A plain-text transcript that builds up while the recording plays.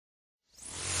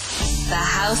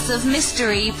House of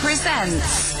Mystery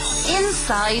presents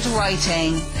Inside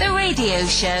Writing, the radio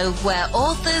show where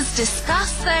authors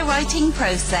discuss their writing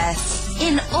process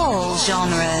in all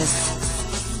genres.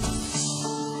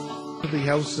 The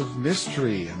House of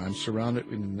Mystery, and I'm surrounded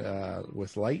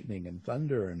with lightning and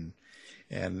thunder,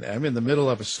 and I'm in the middle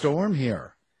of a storm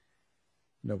here.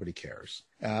 Nobody cares.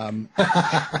 And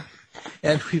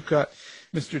we've got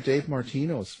Mr. Dave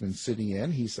Martino's been sitting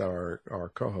in. He's our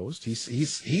co-host.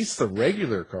 He's the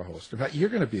regular co-host. In fact, you're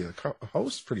going to be the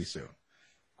co-host pretty soon.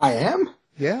 I am?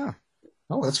 Yeah.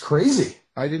 Oh, that's crazy.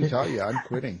 I didn't tell you. I'm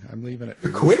quitting. I'm leaving it.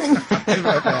 You're quitting?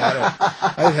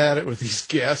 I've had it with these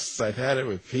guests. I've had it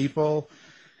with people.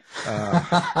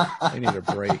 I need a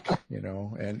break,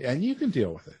 and you can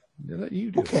deal with it.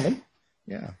 You do. Okay.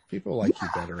 Yeah, people like you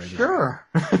better anyway. Sure.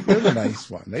 You're the nice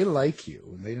one. They like you,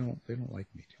 and they don't like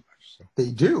me too much. So they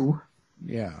do.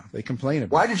 Yeah, they complain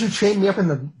about. Why did you chain me up in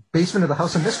the basement of the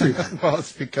House of Mystery then? Well,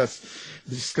 it's because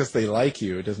they like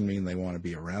you, it doesn't mean they want to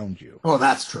be around you. Oh,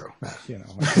 that's true. I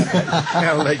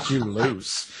can't let you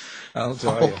loose. I'll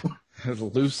tell you,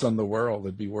 loose on the world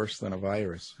would be worse than a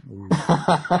virus.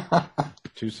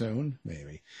 Too soon,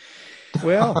 maybe.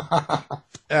 Well,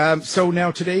 so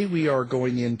now today we are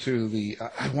going into the,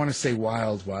 I want to say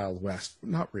wild, wild west.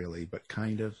 Not really, but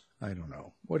kind of. I don't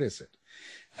know. What is it?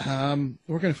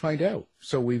 We're going to find out.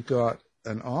 So we've got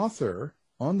an author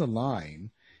on the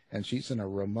line, and she's in a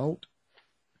remote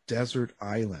desert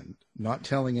island, not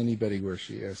telling anybody where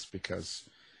she is because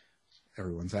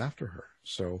everyone's after her.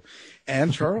 So,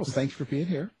 Anne Charles, thank you for being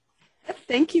here.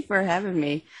 Thank you for having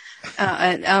me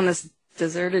on this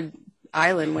deserted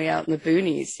island way out in the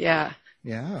boonies. Yeah.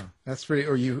 Yeah, that's pretty.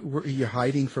 Were you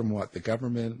hiding from what? The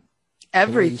government?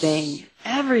 Everything,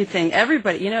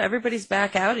 everybody. Everybody's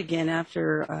back out again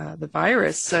after the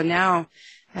virus. So now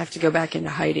I have to go back into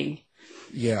hiding.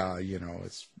 Yeah,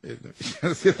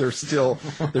 they're still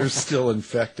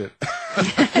infected.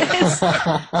 It's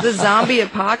the zombie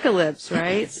apocalypse,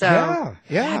 right? So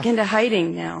yeah. Back into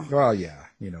hiding now. Well, yeah,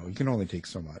 you can only take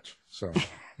so much. So,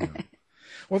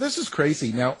 Well, this is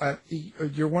crazy. Now,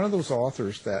 you're one of those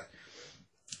authors that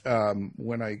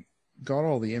when I got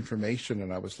all the information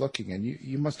and I was looking, and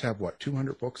you must have,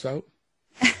 200 books out?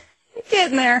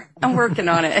 Getting there. I'm working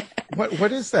on it.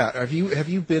 What is that? Have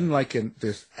you been like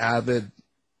this avid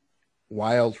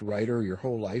wild writer your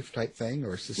whole life type thing,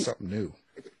 or is this something new?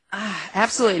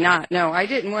 Absolutely not. No, I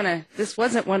didn't want to. This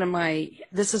wasn't one of my.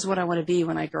 This is what I want to be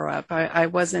when I grow up. I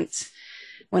wasn't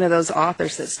one of those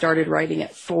authors that started writing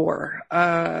at 4.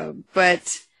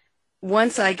 But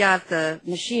once I got the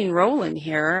machine rolling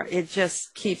here, it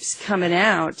just keeps coming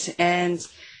out. And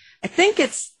I think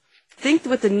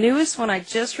with the newest one I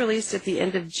just released at the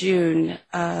end of June,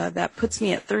 that puts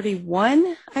me at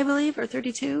 31, I believe, or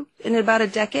 32 in about a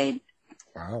decade.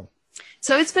 Wow.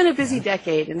 So it's been a busy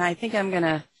decade, and I think I'm going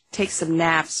to take some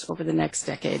naps over the next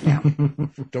decade now.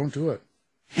 Don't do it.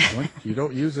 You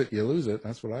don't use it, you lose it.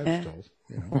 That's what I was told.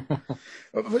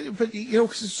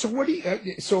 But so what do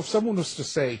you? So if someone was to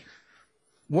say,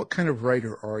 what kind of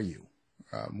writer are you?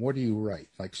 What do you write?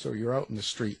 Like, so you're out in the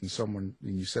street and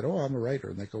you said, "Oh, I'm a writer,"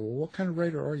 and they go, "Well, what kind of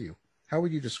writer are you?" How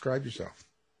would you describe yourself?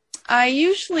 I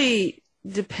usually,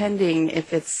 depending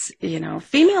if it's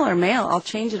female or male, I'll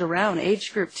change it around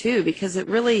age group too, because it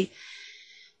really.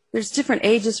 There's different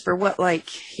ages for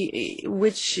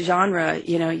which genre,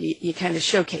 you kind of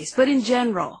showcase. But in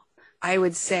general, I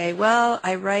would say,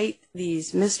 I write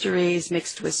these mysteries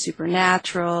mixed with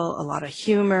supernatural, a lot of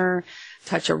humor,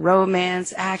 touch of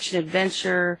romance, action,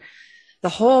 adventure, the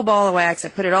whole ball of wax. I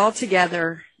put it all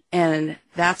together, and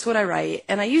that's what I write.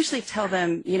 And I usually tell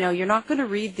them, you're not going to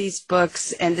read these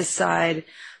books and decide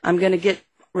I'm going to get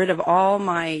rid of all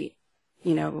my,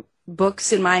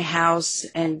 books in my house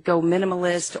and go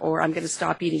minimalist, or I'm going to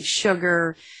stop eating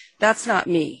sugar. That's not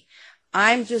me.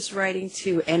 I'm just writing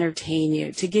to entertain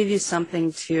you, to give you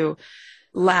something to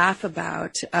laugh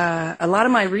about. A lot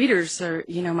of my readers are,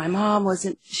 my mom was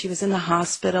in the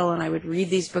hospital, and I would read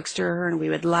these books to her and we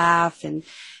would laugh, and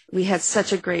we had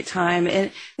such a great time.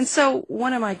 And so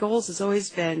one of my goals has always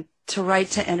been to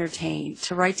write to entertain,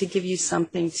 to write to give you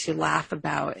something to laugh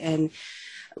about and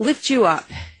lift you up.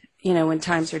 When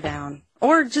times are down,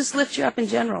 or just lift you up in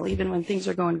general, even when things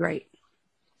are going great.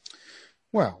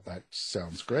 Well, that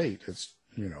sounds great. It's,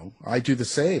 I do the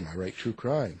same. I write true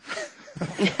crime.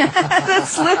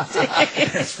 That's lifting.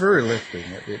 It's very lifting,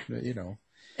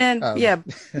 And yeah,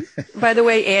 by the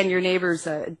way, Ann, your neighbor's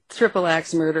a triple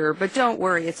axe murderer, but don't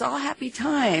worry, it's all happy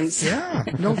times. Yeah,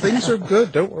 no, things are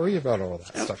good. Don't worry about all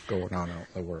that stuff going on out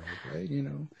in the world, right? You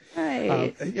know.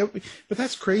 Right. But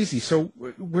that's crazy. So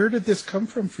where did this come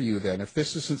from for you then? If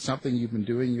this isn't something you've been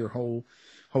doing your whole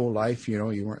life, you know,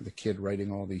 you weren't the kid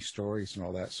writing all these stories and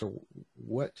all that. So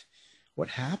what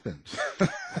happened?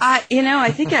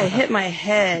 I think I hit my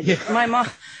head. Yeah. My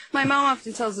mom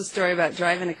often tells the story about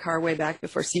driving a car way back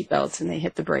before seatbelts, and they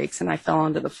hit the brakes and I fell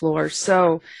onto the floor.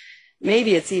 So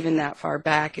maybe it's even that far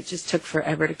back. It just took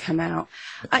forever to come out.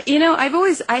 I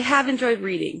have enjoyed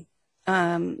reading.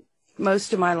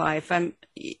 Most of my life,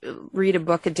 read a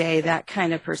book a day, that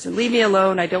kind of person. Leave me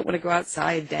alone. I don't want to go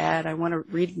outside, Dad. I want to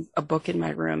read a book in my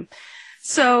room.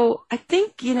 So I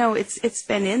think, it's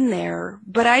been in there,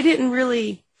 but I didn't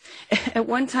really, at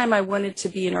one time I wanted to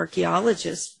be an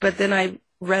archaeologist, but then I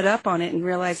read up on it and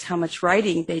realized how much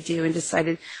writing they do and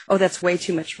decided, oh, that's way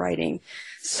too much writing.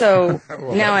 So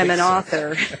Well, now I'm an sense.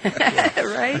 author,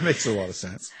 right? That makes a lot of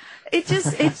sense.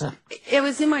 It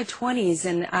was in my 20s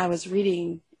and I was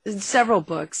reading several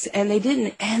books and they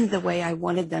didn't end the way I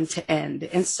wanted them to end.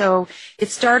 And so it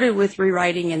started with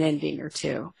rewriting an ending or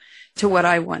two to what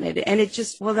I wanted. And it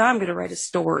just, now I'm going to write a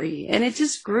story. And it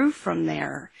just grew from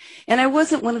there. And I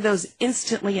wasn't one of those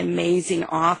instantly amazing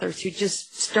authors who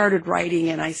just started writing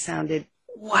and I sounded,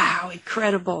 wow,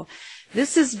 incredible.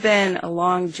 This has been a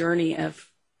long journey of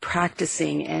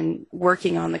practicing and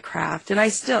working on the craft. And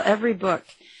every book,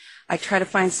 I try to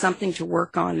find something to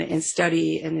work on and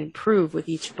study and improve with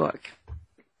each book.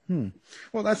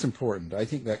 Well, that's important. I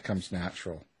think that comes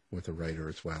natural with a writer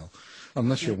as well,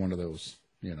 unless you're one of those,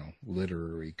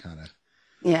 literary kind of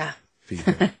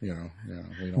people.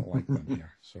 We don't like them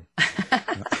here, so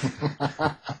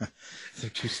they're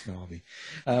too snobby.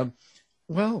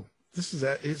 Well, this is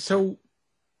that. So,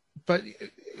 but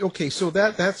okay, so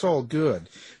that's all good.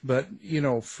 But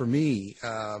for me,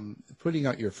 putting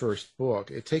out your first book,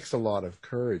 it takes a lot of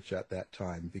courage at that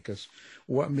time, because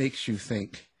what makes you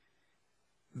think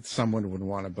someone would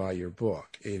want to buy your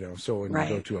book? So when you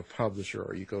go to a publisher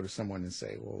or you go to someone and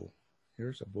say, well,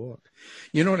 here's a book,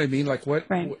 you know what I mean? Like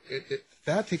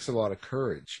that takes a lot of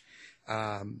courage.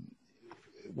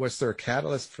 Was there a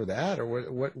catalyst for that, or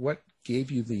what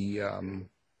gave you the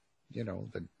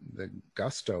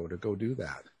gusto to go do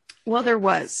that? Well, there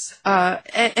was.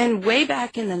 And way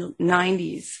back in the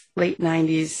 90s, late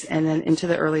 90s, and then into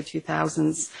the early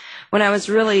 2000s, when I was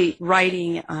really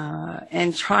writing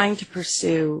and trying to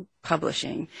pursue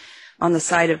publishing on the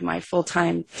side of my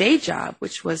full-time day job,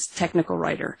 which was technical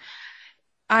writer,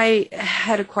 I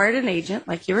had acquired an agent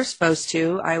like you were supposed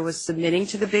to. I was submitting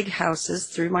to the big houses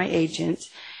through my agent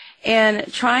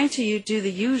and trying to do the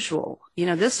usual.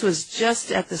 This was just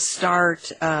at the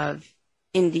start of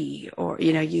indie or,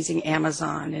 using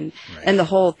Amazon and the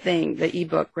whole thing, the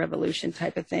ebook revolution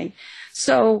type of thing.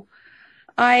 So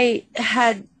I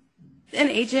had an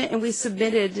agent and we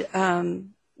submitted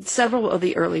several of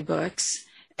the early books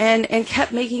and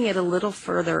kept making it a little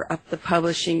further up the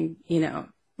publishing,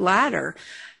 ladder,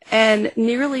 and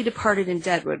nearly departed in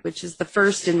Deadwood, which is the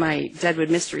first in my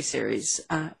Deadwood mystery series.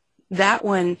 That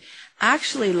one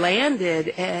actually landed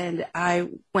and I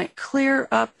went clear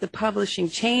up the publishing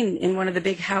chain in one of the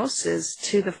big houses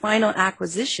to the final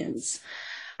acquisitions.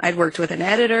 I'd worked with an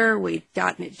editor. We'd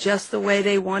gotten it just the way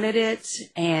they wanted it.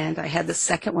 And I had the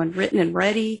second one written and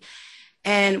ready.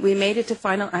 And we made it to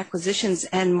final acquisitions,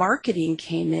 and marketing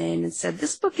came in and said,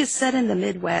 this book is set in the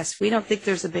Midwest. We don't think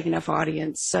there's a big enough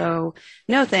audience. So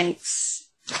no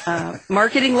thanks.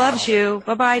 Marketing loves you.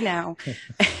 Bye-bye now.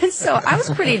 And so I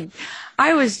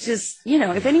was just,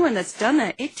 if anyone that's done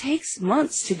that, it takes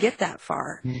months to get that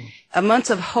far.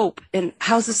 Months of hope and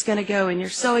how's this going to go? And you're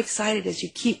so excited as you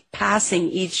keep passing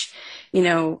each,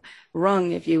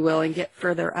 rung, if you will, and get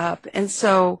further up. And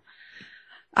so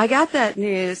I got that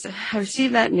news. I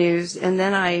received that news, and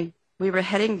then we were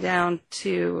heading down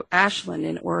to Ashland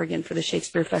in Oregon for the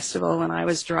Shakespeare Festival, and I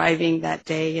was driving that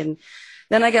day, and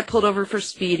then I got pulled over for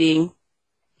speeding,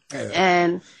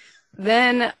 and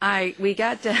then we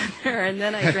got down there, and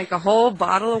then I drank a whole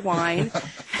bottle of wine,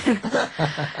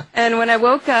 and when I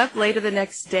woke up later the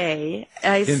next day,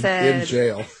 I said... In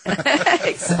jail.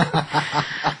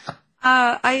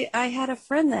 I had a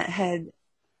friend that had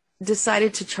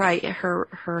decided to try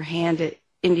her hand at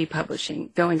indie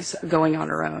publishing, going on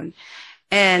her own.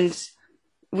 And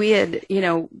we had,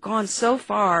 gone so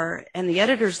far, and the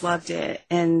editors loved it.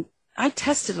 And I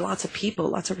tested lots of people,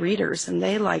 lots of readers, and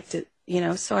they liked it,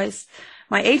 So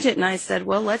my agent and I said,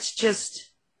 well,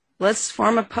 let's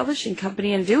form a publishing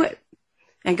company and do it.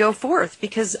 and go forth,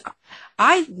 because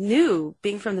I knew,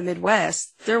 being from the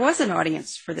Midwest, there was an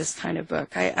audience for this kind of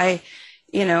book. I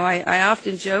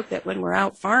often joke that when we're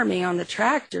out farming on the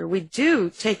tractor, we do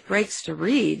take breaks to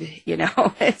read.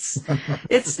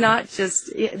 It's not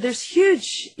just, there's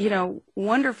huge,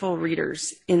 wonderful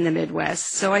readers in the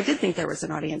Midwest. So I did think there was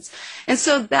an audience. And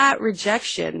so that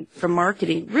rejection from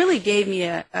marketing really gave me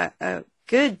a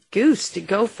good goose to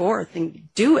go forth and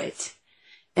do it.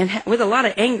 And with a lot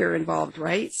of anger involved,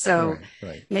 right? So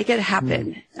right. Make it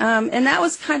happen. And that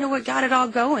was kind of what got it all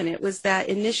going. It was that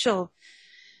initial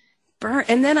burn.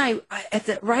 And then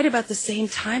right about the same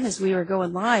time as we were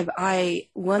going live, I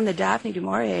won the Daphne du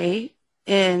Maurier,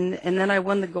 and then I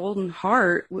won the Golden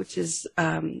Heart, which is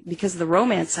because of the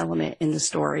romance element in the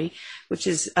story, which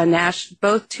is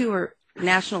both two are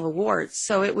national awards.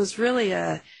 So it was really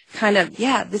a kind of,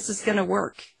 this is going to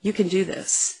work. You can do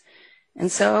this.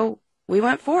 And so we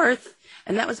went forth,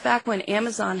 and that was back when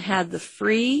Amazon had the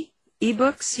free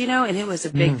ebooks, and it was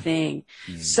a big thing.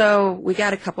 So we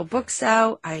got a couple books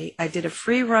out. I did a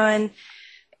free run,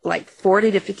 like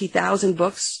 40 to 50,000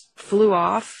 books flew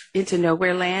off into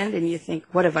nowhere land, and you think,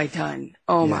 what have I done?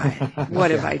 Oh my,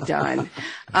 what have I done?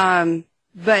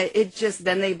 But it just,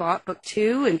 then they bought book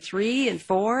 2 and 3 and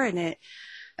 4,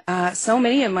 and so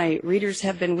many of my readers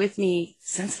have been with me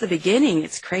since the beginning.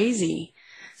 It's crazy.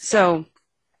 So,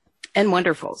 and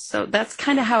wonderful. So that's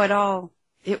kind of how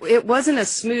it wasn't a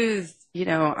smooth,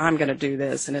 I'm going to do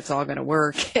this and it's all going to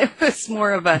work. It was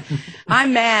more of a,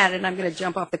 I'm mad and I'm going to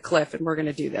jump off the cliff and we're going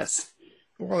to do this.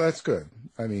 Well, that's good.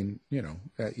 I mean, you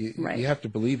have to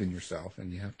believe in yourself,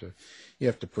 and you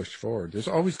have to push forward.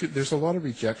 There's a lot of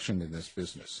rejection in this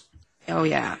business. Oh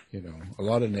yeah. A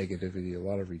lot of negativity, a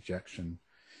lot of rejection,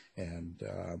 and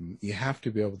you have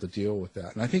to be able to deal with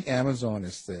that. And I think Amazon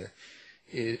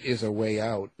is a way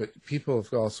out, but people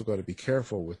have also got to be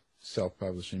careful with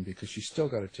self-publishing, because you still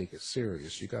got to take it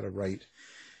serious. You got to write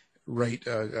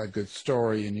a good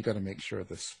story, and you got to make sure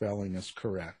the spelling is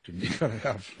correct, and you got to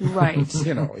have you got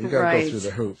to go through the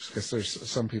hoops, because there's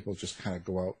some people just kind of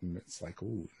go out and it's like,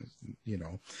 ooh,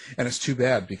 and it's too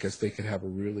bad, because they could have a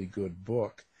really good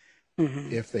book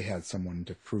if they had someone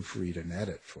to proofread and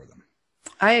edit for them.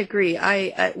 I agree.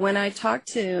 When I talk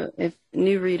to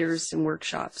new readers in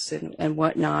workshops and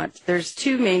whatnot, there's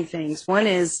two main things. One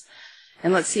is,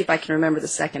 and let's see if I can remember the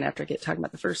second after I get talking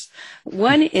about the first.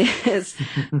 One is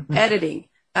editing.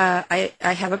 I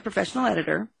have a professional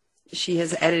editor. She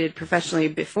has edited professionally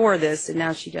before this, and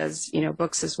now she does,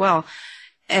 books as well.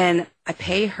 And I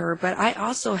pay her, but I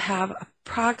also have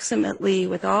approximately,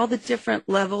 with all the different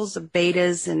levels of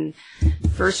betas and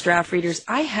first draft readers,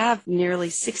 I have nearly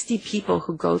 60 people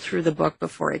who go through the book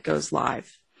before it goes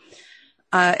live.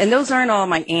 And those aren't all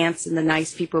my aunts and the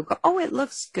nice people who go, oh, it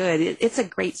looks good. It's a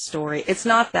great story. It's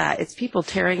not that. It's people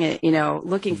tearing it,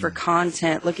 looking for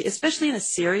content, especially in a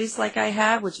series like I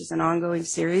have, which is an ongoing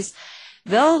series.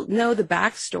 They'll know the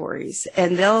backstories,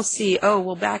 and they'll see, oh,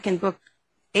 well, back in book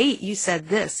 8, you said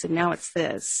this, and now it's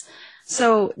this.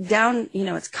 So down,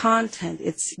 it's content,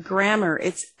 it's grammar,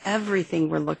 it's everything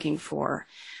we're looking for.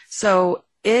 So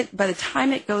by the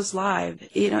time it goes live,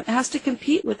 it has to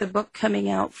compete with a book coming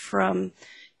out from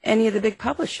any of the big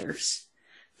publishers,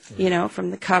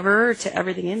 from the cover to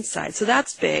everything inside. So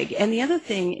that's big. And the other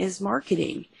thing is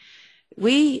marketing.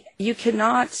 You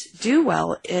cannot do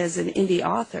well as an indie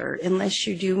author unless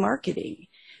you do marketing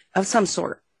of some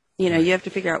sort. You have to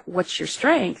figure out what's your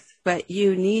strength, but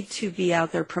you need to be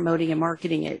out there promoting and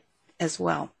marketing it as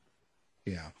well.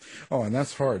 Yeah. Oh, and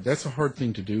that's hard. That's a hard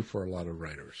thing to do for a lot of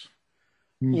writers.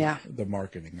 Yeah. The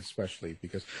marketing, especially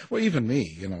because, well, even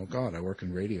me, God, I work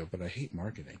in radio, but I hate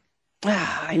marketing.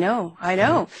 I know.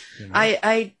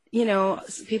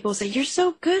 People say, you're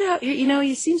so good out here.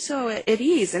 You seem so at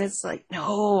ease. And it's like,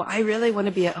 no, I really want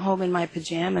to be at home in my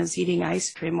pajamas, eating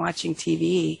ice cream, watching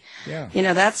TV. Yeah.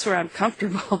 That's where I'm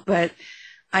comfortable. But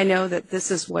I know that this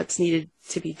is what's needed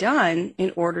to be done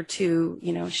in order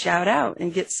to, shout out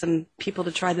and get some people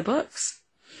to try the books.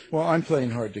 Well, I'm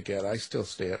playing hard to get. I still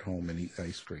stay at home and eat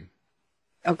ice cream.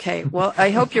 Okay. Well,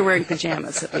 I hope you're wearing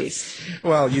pajamas at least.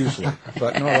 Well, usually,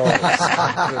 but not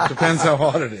always. It depends how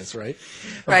hot it is, right?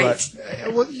 Right.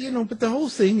 But the whole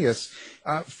thing is,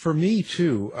 for me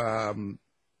too,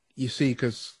 you see,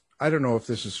 because I don't know if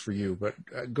this is for you,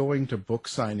 but going to book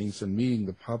signings and meeting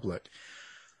the public,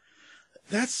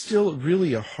 that's still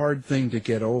really a hard thing to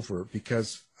get over,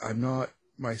 because I'm not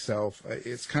myself.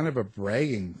 It's kind of a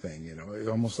bragging thing, It's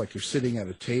almost like you're sitting at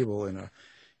a table in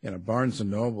a Barnes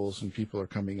and Nobles, and people are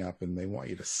coming up and they want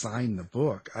you to sign the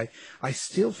book. I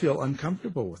still feel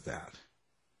uncomfortable with that.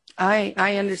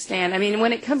 I understand. I mean,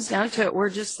 when it comes down to it, we're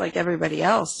just like everybody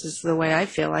else, is the way I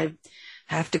feel. I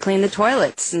have to clean the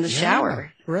toilets and the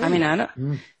shower. Right. I mean, I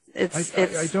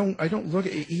don't, I don't look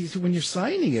at it. When you're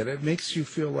signing it, it makes you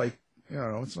feel like,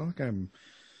 it's not like I'm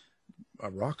a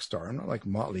rock star. I'm not like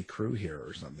Motley Crue here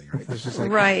or something, right? There's just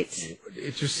like, right.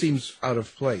 It just seems out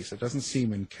of place. It doesn't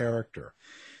seem in character,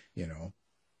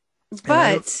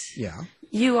 But yeah,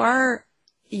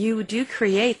 you do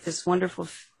create this wonderful,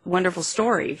 wonderful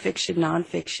story, fiction,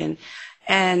 nonfiction.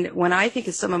 And when I think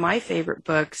of some of my favorite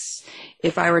books,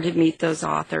 if I were to meet those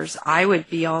authors, I would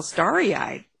be all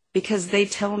starry-eyed because they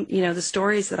tell, the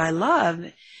stories that I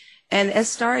love. And as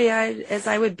starry-eyed as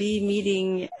I would be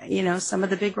meeting, some of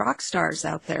the big rock stars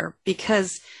out there,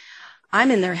 because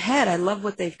I'm in their head. I love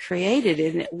what they've created.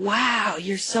 And wow,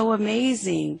 you're so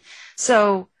amazing.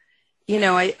 So,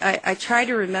 I try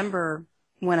to remember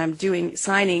when I'm doing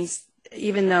signings,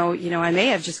 even though, I may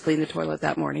have just cleaned the toilet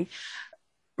that morning.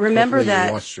 Remember hopefully that.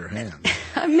 You washed your hands.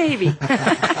 Maybe.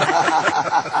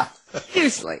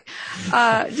 Usually.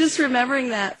 Just remembering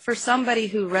that for somebody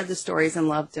who read the stories and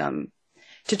loved them,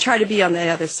 to try to be on the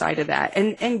other side of that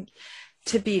and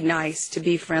to be nice, to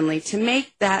be friendly, to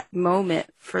make that moment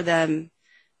for them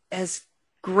as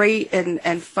great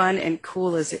and fun and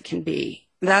cool as it can be.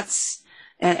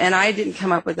 And I didn't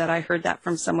come up with that. I heard that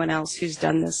from someone else who's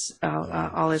done this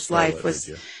all his life.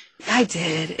 I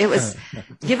did. It was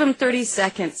give them 30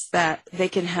 seconds that they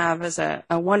can have as a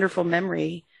wonderful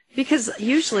memory. Because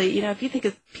usually, if you think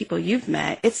of people you've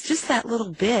met, it's just that little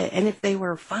bit. And if they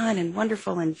were fun and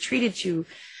wonderful and treated you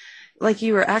like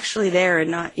you were actually there and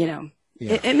not,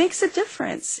 it makes a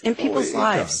difference in people's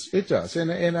lives. It does.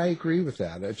 And I agree with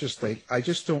that. I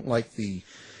just don't like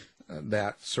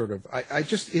that sort of, it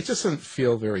just doesn't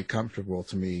feel very comfortable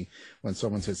to me when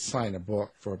someone says, sign a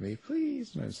book for me,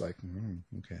 please. And I was like,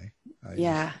 okay.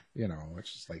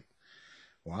 It's just like,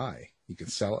 why? You can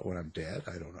sell it when I'm dead?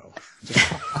 I don't know.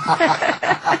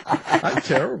 I'm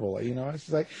terrible.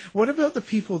 It's like, what about the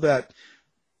people that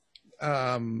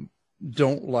don't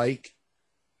like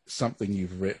something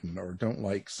you've written or don't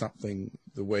like something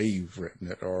the way you've written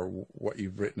it or what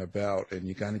you've written about, and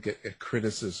you kind of get a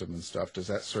criticism and stuff? Does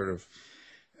that sort of,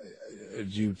 do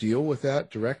you deal with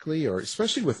that directly? Or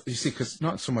especially with, you see, because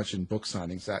not so much in book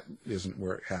signings, that isn't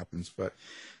where it happens, but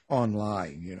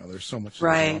online, there's so much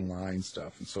online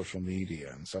stuff and social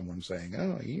media, and someone saying,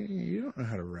 "Oh, you don't know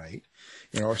how to write,"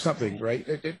 or something, right?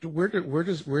 Where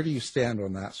do you stand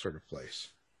on that sort of place?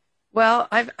 Well,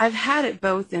 I've had it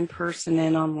both in person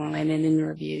and online and in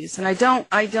reviews, and I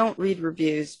don't read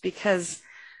reviews because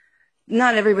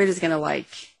not everybody's going to like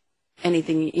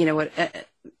anything.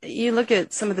 You look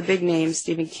at some of the big names,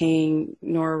 Stephen King,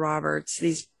 Nora Roberts,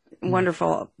 these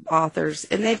wonderful authors,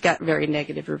 and they've got very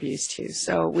negative reviews too.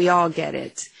 So we all get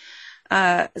it.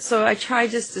 So I try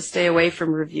just to stay away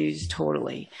from reviews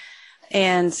totally.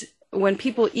 And when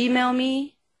people email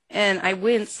me, and I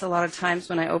wince a lot of times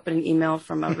when I open an email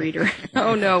from a reader.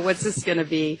 Oh no, what's this going to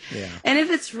be? Yeah. And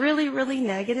if it's really, really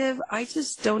negative, I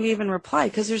just don't even reply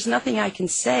because there's nothing I can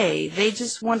say. They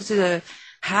just want to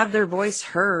have their voice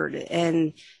heard.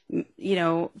 And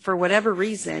for whatever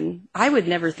reason, I would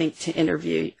never think to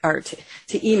interview or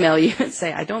to email you and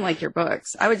say, I don't like your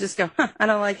books. I would just go, I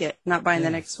don't like it. Not buying the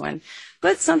next one.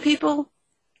 But some people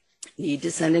need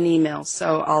to send an email.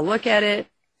 So I'll look at it.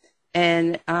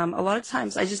 And a lot of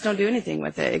times I just don't do anything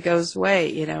with it. It goes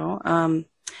away,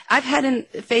 I've had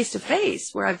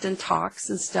face-to-face where I've done talks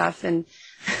and stuff. And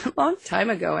a long time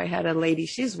ago, I had a lady,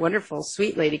 she's a wonderful,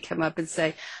 sweet lady, come up and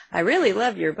say, I really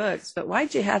love your books, but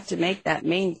why'd you have to make that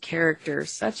main character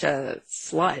such a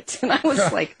slut? And I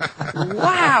was like,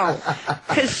 wow,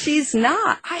 because she's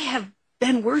not. I have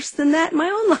been worse than that in my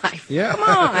own life. Yeah. Come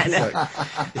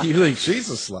on. You think she's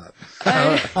a slut.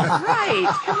 Right.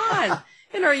 Come on.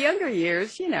 In our younger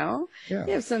years, we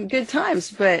have some good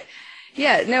times. But,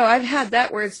 I've had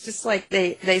that where it's just like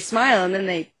they smile and then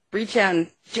they reach out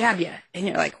and jab you. And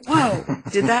you're like, whoa,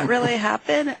 did that really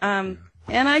happen? And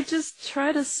I just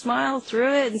try to smile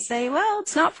through it and say, well,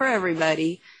 it's not for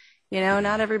everybody.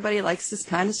 Not everybody likes this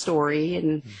kind of story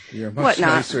and you're much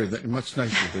nicer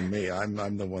than me.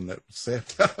 I'm the one that said,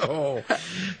 oh,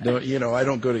 no, I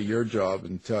don't go to your job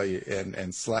and tell you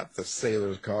and slap the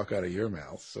sailor's cock out of your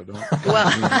mouth. So don't.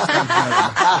 Well,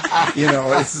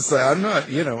 it's just like, I'm not.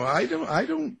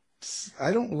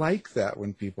 I don't like that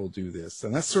when people do this,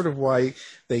 and that's sort of why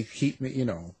they keep me.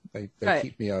 They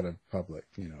keep me out of public.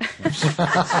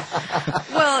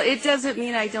 Well, it doesn't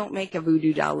mean I don't make a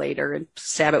voodoo doll later and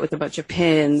stab it with a bunch of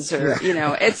pins, or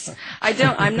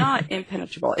I'm not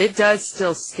impenetrable. It does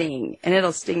still sting, and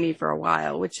it'll sting me for a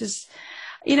while, which is,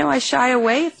 I shy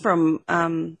away from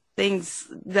things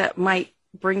that might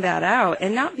bring that out,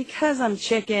 and not because I'm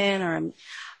chicken or I'm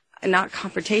not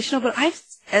confrontational, but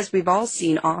as we've all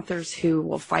seen, authors who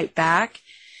will fight back,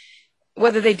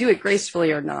 whether they do it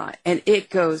gracefully or not, and it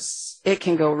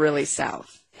can go really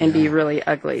south and be really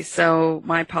ugly. So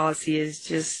my policy is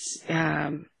just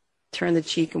turn the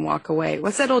cheek and walk away.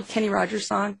 What's that old Kenny Rogers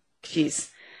song? Jeez.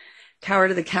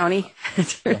 Coward of the County.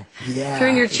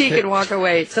 Turn your cheek and walk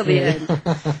away till the end.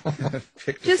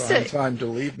 Pick the fine time to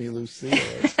leave me, Lucille.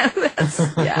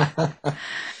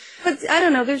 But I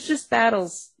don't know. There's just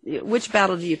battles. Which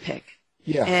battle do you pick?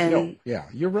 Yeah,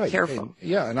 you're right. Careful.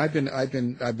 And I've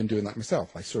been doing that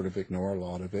myself. I sort of ignore a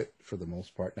lot of it for the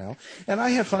most part now, and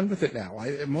I have fun with it now.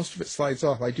 Most of it slides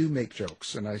off. I do make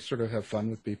jokes, and I sort of have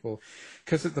fun with people,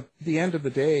 because at the end of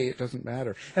the day, it doesn't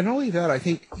matter. And not only that, I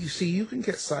think you can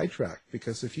get sidetracked,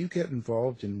 because if you get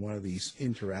involved in one of these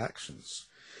interactions,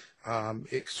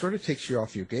 it sort of takes you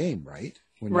off your game, right?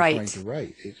 When you're trying to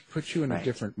write, it puts you in a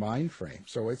different mind frame.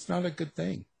 So it's not a good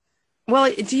thing.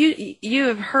 Well, do you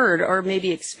have heard or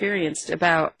maybe experienced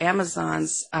about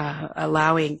Amazon's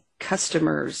allowing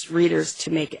readers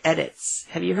to make edits?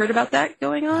 Have you heard about that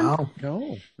going on?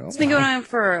 No. It's been going on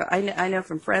for, I know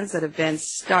from friends that have been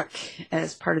stuck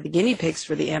as part of the guinea pigs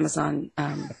for the Amazon,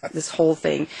 this whole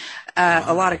thing,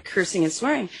 a lot of cursing and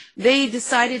swearing. They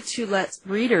decided to let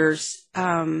readers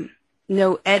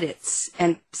know edits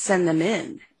and send them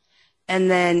in. And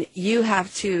then you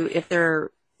have to, if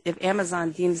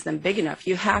Amazon deems them big enough,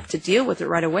 you have to deal with it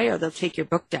right away or they'll take your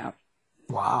book down.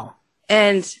 Wow.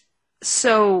 And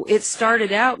so it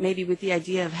started out maybe with the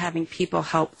idea of having people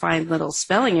help find little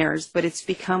spelling errors, but it's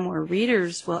become where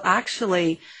readers will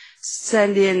actually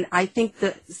send in, I think,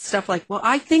 the stuff like, well,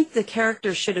 I think the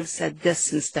character should have said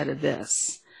this instead of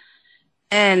this.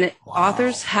 And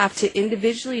authors have to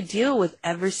individually deal with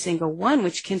every single one,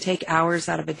 which can take hours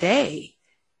out of a day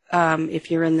if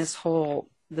you're in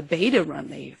the beta run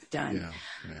they've done.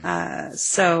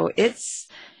 So it's,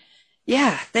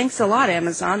 thanks a lot,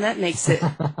 Amazon. That makes it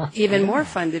even more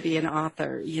fun to be an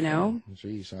author,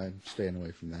 Geez, I'm staying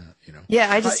away from that,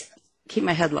 Yeah, I just keep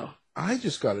my head low. I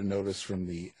just got a notice from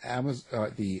the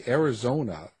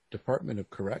Arizona Department of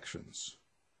Corrections.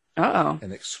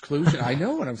 An exclusion. I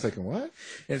know, and I'm thinking, what?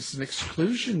 It's an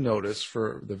exclusion notice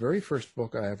for the very first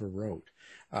book I ever wrote.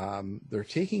 They're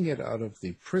taking it out of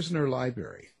the prisoner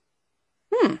library.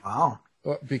 Wow.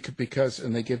 Well, because,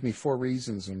 and they give me 4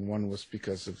 reasons, and one was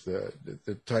because of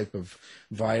the type of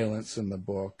violence in the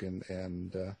book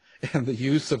and the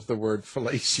use of the word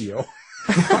fellatio.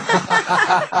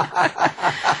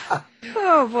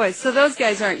 Oh boy! So those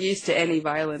guys aren't used to any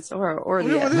violence or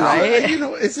the right?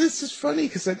 It's just funny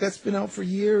because that's been out for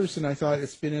years, and I thought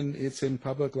it's in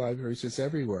public libraries, it's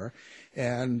everywhere,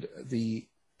 and the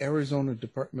Arizona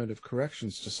Department of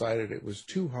Corrections decided it was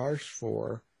too harsh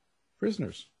for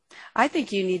prisoners. I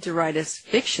think you need to write a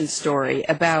fiction story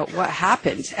about what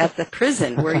happened at the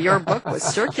prison where your book was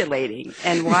circulating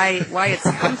and why it's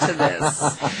come to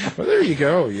this. Well, there you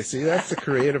go. You see, that's the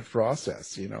creative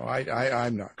process.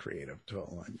 I'm not creative at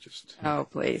all. I'm just... Oh,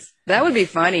 please. That would be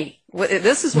funny.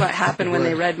 This is what happened when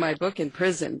they read my book in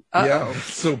prison. Yeah,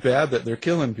 it's so bad that they're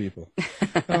killing people.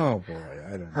 Oh, boy,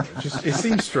 I don't know. It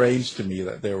seems strange to me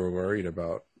that they were worried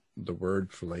about the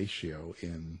word fellatio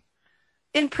in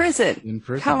prison.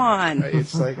 Come on.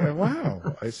 It's like,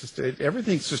 wow. It's just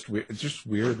everything's just weird. It's just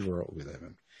weird world we live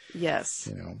in. Yes.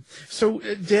 So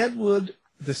Deadwood,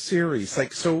 the series,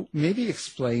 so maybe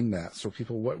explain that. So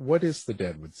people, what is the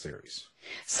Deadwood series?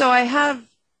 So I have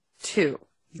 2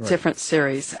 different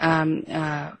series.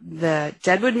 The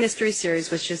Deadwood Mystery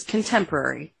series, which is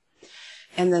contemporary.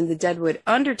 And then the Deadwood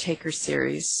Undertaker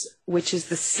series, which is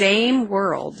the same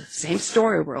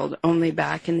story world, only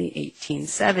back in the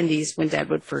 1870s when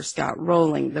Deadwood first got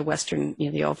rolling, the western,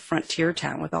 the old frontier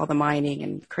town with all the mining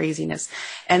and craziness.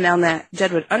 And on that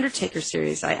Deadwood Undertaker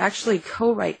series, I actually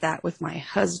co-write that with my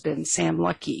husband, Sam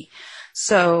Lucky.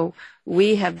 So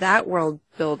we have that world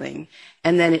building,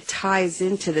 and then it ties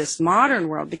into this modern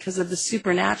world because of the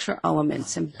supernatural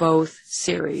elements in both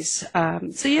series.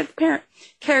 So you have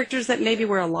characters that maybe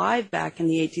were alive back in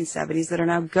the 1870s that are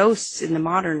now ghosts in the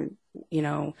modern,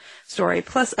 story,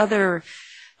 plus other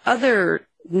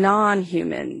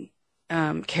non-human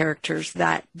characters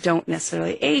that don't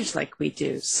necessarily age like we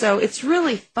do. So it's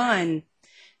really fun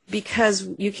because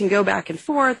you can go back and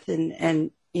forth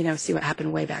and see what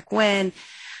happened way back when.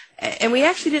 And we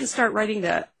actually didn't start writing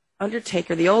the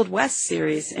Undertaker, the Old West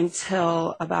series,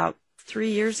 until about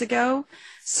 3 years ago.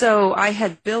 So I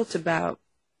had built about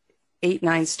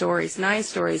 9 stories,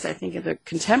 I think, of the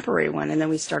contemporary one, and then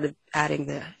we started adding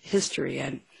the history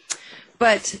in.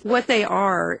 But what they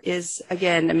are is,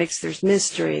 again, a mix. There's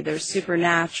mystery, there's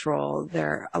supernatural,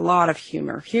 there a lot of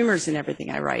humor. Humor's in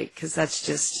everything I write, because that's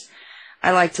just,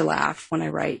 I like to laugh when I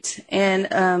write. And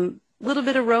a little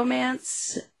bit of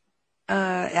romance,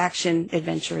 action,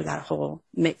 adventure, that whole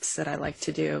mix that I like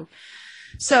to do.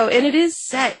 So, and it is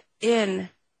set in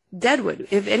Deadwood.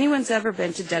 If anyone's ever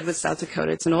been to Deadwood, South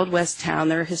Dakota, it's an old west town.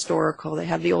 They're historical. They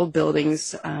have the old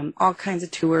buildings, all kinds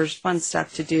of tours, fun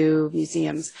stuff to do,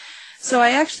 museums. So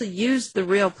I actually used the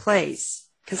real place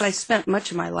because I spent much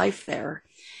of my life there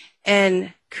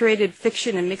and created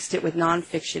fiction and mixed it with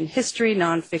nonfiction history,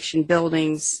 nonfiction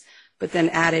buildings, but then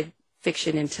added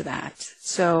fiction into that.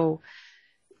 So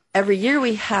every year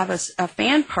we have a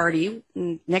fan party.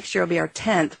 Next year will be our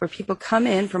 10th, where people come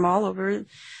in from all over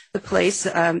the place,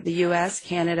 the U.S.,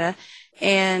 Canada,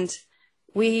 and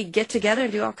we get together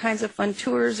and do all kinds of fun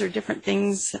tours or different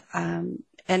things,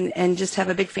 and just have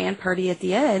a big fan party at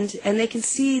the end, and they can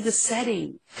see the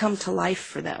setting come to life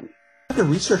for them. What are the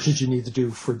research that you need to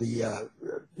do for the,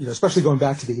 especially going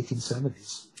back to the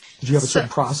 1870s? Did you have a certain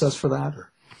process for that?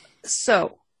 Or?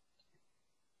 So,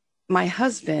 my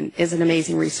husband is an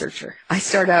amazing researcher. I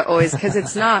start out always, because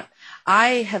it's not,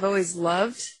 I have always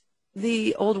loved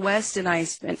the Old West, and I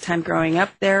spent time growing up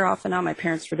there off and on. My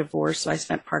parents were divorced, so I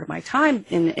spent part of my time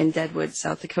in Deadwood,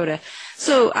 South Dakota.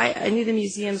 So I knew the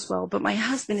museums well, but my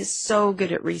husband is so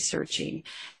good at researching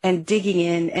and digging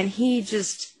in, and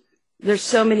there's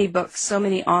so many books, so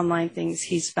many online things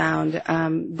he's found,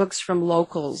 books from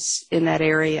locals in that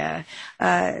area.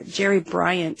 Jerry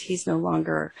Bryant, he's no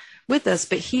longer with us,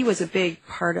 but he was a big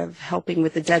part of helping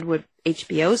with the Deadwood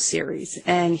HBO series,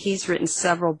 and he's written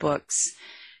several books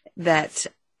that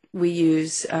we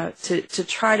use to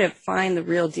try to find the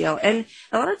real deal. And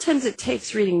a lot of times it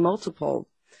takes reading multiple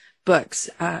books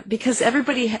because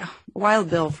Wild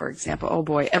Bill, for example, oh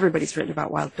boy, everybody's written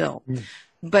about Wild Bill.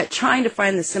 But trying to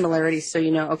find the similarities so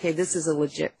okay, this is a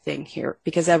legit thing here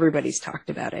because everybody's talked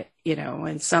about it,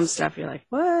 and some stuff you're like,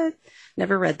 what?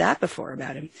 Never read that before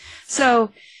about him.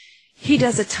 So he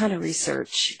does a ton of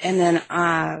research, and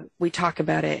then we talk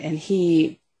about it, and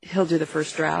he'll do the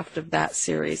first draft of that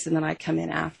series, and then I come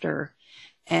in after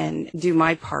and do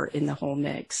my part in the whole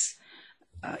mix,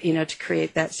 to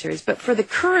create that series. But for the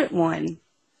current one,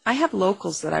 I have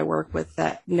locals that I work with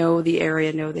that know the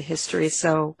area, know the history,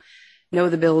 so know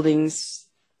the buildings,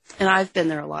 and I've been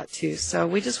there a lot too. So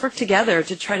we just work together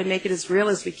to try to make it as real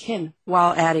as we can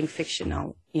while adding fiction,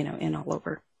 in all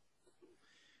over.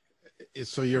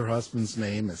 So your husband's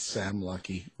name is Sam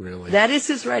Lucky, really? That is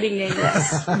his writing name,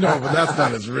 yes. No, but that's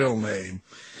not his real name.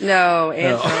 No,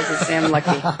 Charles is Sam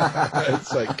Lucky.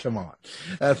 It's like, come on.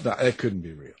 That couldn't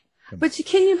be real. But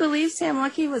can you believe Sam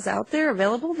Lucky was out there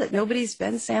available, that nobody's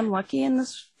been Sam Lucky in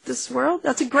this world?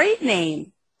 That's a great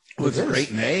name. Well, it's a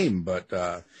great name, but,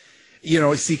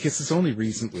 see, because it's only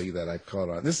recently that I've caught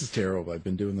on. This is terrible. I've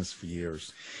been doing this for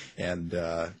years. And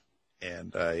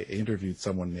I interviewed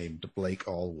someone named Blake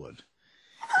Allwood.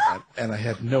 And I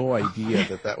had no idea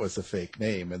that was a fake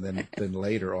name. And then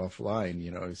later offline,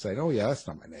 he said, oh, yeah, that's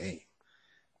not my name.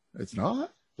 It's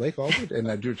not? Blake Allwood?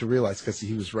 And I do to realize because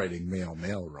he was writing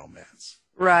male romance.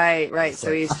 Right.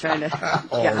 So he's trying to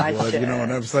Allwood,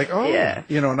 and I was like, oh, yeah.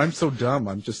 And I'm so dumb.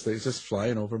 it's just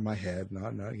flying over my head,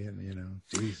 not getting,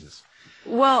 Jesus.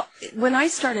 Well, when I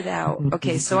started out,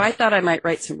 so I thought I might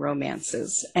write some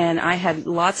romances, and I had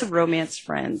lots of romance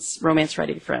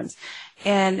writing friends,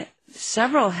 and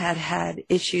several had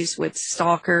issues with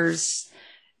stalkers,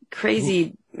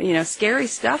 crazy, scary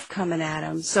stuff coming at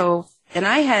them. So, and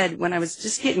I had, when I was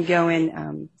just getting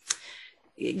going,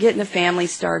 getting a family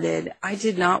started, I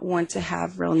did not want to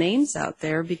have real names out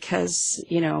there because,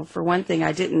 for one thing,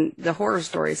 the horror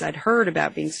stories I'd heard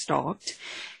about being stalked.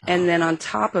 And then on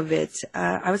top of it,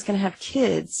 I was going to have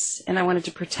kids, and I wanted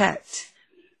to protect,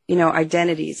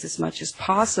 identities as much as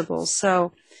possible.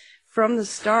 So from the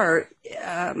start,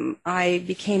 I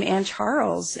became Ann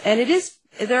Charles, and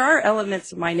there are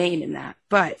elements of my name in that,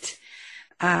 but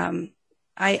I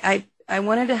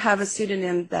wanted to have a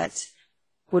pseudonym that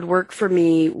would work for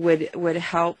me, would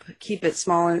help keep it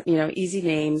small and, easy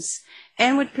names,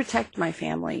 and would protect my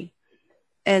family.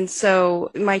 And so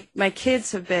my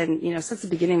kids have been, since the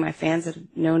beginning, my fans have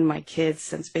known my kids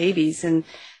since babies, and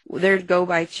they'd go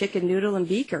by Chicken Noodle and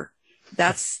Beaker.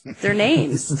 That's their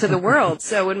names to the world.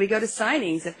 So when we go to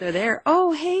signings, if they're there,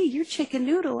 oh, hey, you're Chicken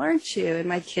Noodle, aren't you? And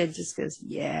my kid just goes,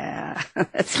 yeah,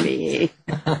 that's me.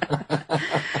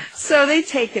 So they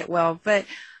take it well. But,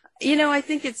 I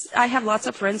think I have lots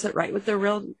of friends that write with their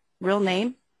real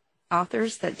name,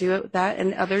 authors that do it with that,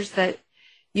 and others that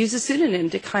use a pseudonym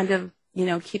to kind of,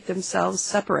 keep themselves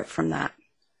separate from that.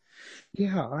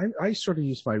 Yeah, I sort of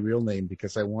use my real name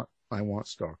because I want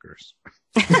stalkers.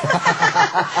 All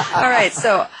right,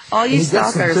 so all you And he gets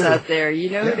them, stalkers too. out there, you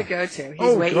know who to go to.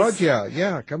 God,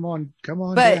 yeah. Come on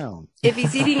But down. if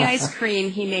he's eating ice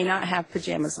cream, he may not have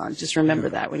pajamas on. Just remember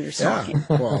that when you're stalking.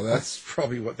 Yeah, well, that's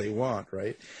probably what they want,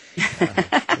 right?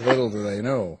 Little do they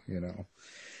know, you know.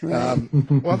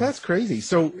 Well, that's crazy.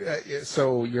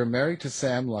 So you're married to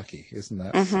Sam Lucky, isn't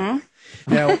that?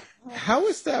 Mm-hmm. Now, how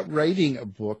is that writing a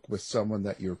book with someone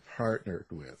that you're partnered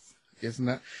with? Isn't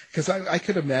that? Because I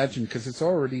could imagine, because it's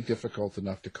already difficult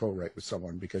enough to co-write with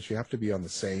someone because you have to be on the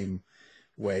same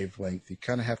wavelength. You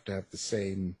kind of have to have the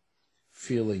same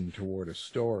feeling toward a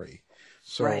story.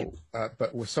 So, Right.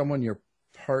 But with someone you're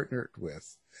partnered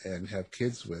with and have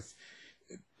kids with,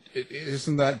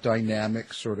 isn't that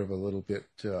dynamic sort of a little bit?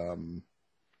 Isn't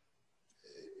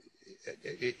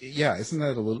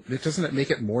that a little? Doesn't it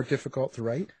make it more difficult to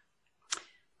write?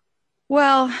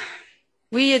 Well,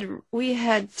 we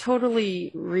had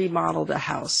totally remodeled a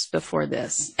house before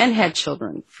this and had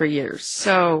children for years.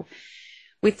 So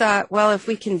we thought, well, if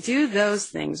we can do those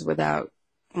things without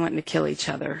wanting to kill each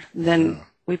other, then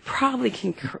we probably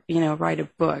can, write a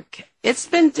book. It's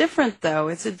been different, though.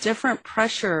 It's a different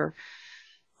pressure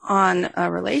on a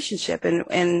relationship.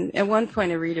 And at one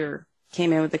point, a reader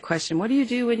came in with the question, what do you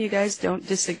do when you guys don't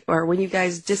disagree, or when you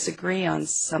guys disagree on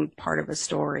some part of a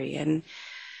story? And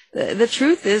the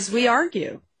truth is we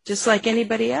argue just like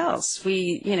anybody else.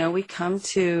 We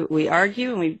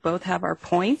argue and we both have our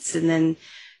points, and then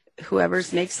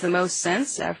whoever's makes the most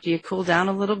sense after you cool down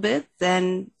a little bit,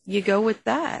 then you go with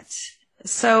that.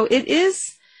 So it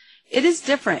is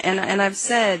different. And I've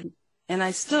said, and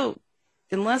I still,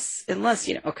 unless,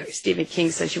 okay, Stephen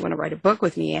King says you want to write a book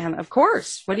with me, Anne, of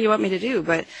course. What do you want me to do?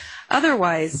 But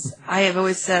otherwise, I have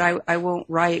always said I won't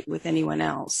write with anyone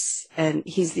else. And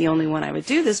he's the only one I would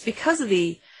do this because of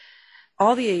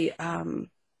all the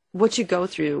what you go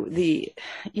through, the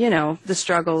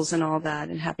struggles and all that,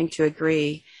 and having to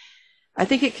agree. I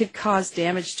think it could cause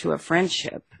damage to a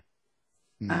friendship.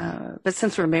 But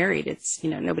since we're married, it's,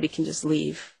 nobody can just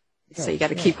leave. So you got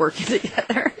to keep working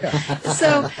together. Yeah.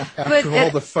 So, after all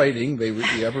the fighting,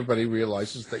 everybody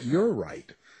realizes that you're right.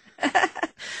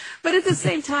 But at the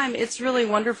same time, it's really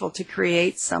wonderful to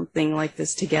create something like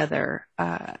this together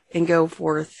and go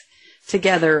forth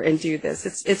together and do this.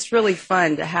 It's really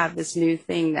fun to have this new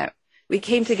thing that we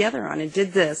came together on and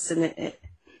did this, and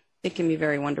it can be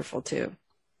very wonderful too.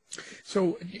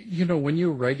 So, when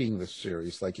you're writing this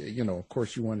series, of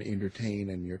course you want to entertain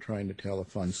and you're trying to tell a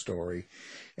fun story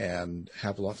and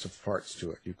have lots of parts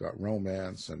to it. You've got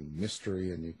romance and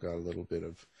mystery, and you've got a little bit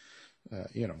of,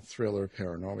 thriller,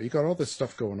 paranormal. You've got all this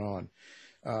stuff going on.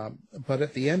 But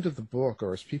at the end of the book,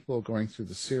 or as people are going through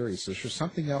the series, is there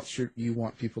something else you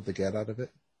want people to get out of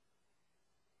it?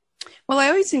 Well, I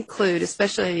always include,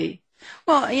 especially...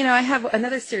 Well, I have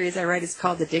another series I write. It's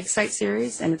called the Dig Site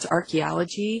series, and it's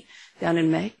archaeology down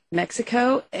in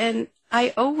Mexico. And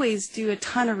I always do a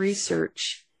ton of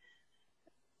research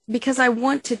because I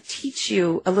want to teach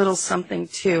you a little something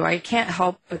too. I can't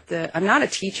help but I'm not a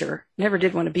teacher, never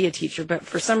did want to be a teacher, but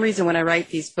for some reason when I write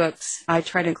these books, I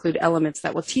try to include elements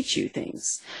that will teach you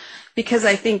things because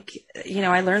I think,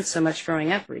 I learned so much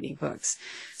growing up reading books.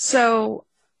 So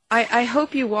I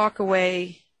hope you walk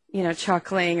away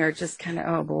chuckling or just kind of,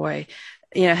 oh boy,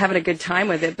 having a good time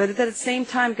with it. But at the same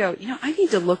time go, I need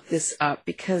to look this up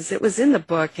because it was in the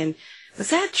book. And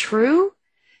was that true?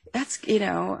 That's, in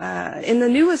the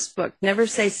newest book, Never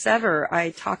Say Sever, I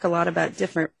talk a lot about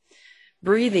different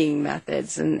breathing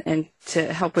methods and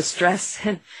to help with stress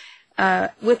and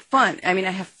with fun. I mean,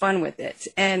 I have fun with it.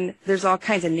 And there's all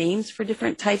kinds of names for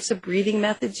different types of breathing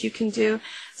methods you can do.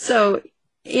 So,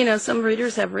 some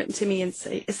readers have written to me and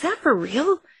say, is that for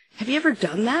real? Have you ever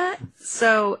done that?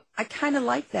 So I kind of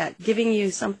like that, giving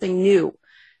you something new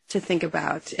to think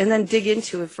about and then dig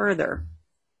into it further.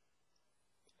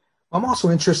 I'm also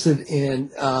interested in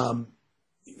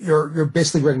you're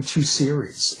basically writing two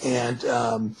series, and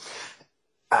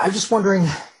I'm just wondering,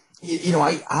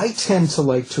 I tend to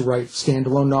like to write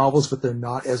standalone novels, but they're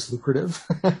not as lucrative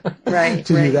right,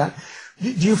 to do that. Do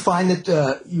you find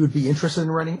that you would be interested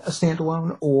in writing a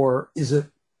standalone, or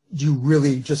do you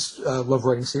really just love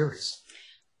writing series?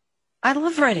 I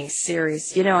love writing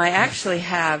series. I actually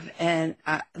have, and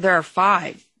there are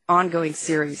 5 ongoing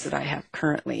series that I have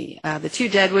currently. The 2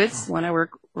 Deadwoods, one I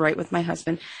write with my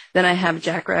husband. Then I have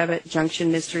Jackrabbit Junction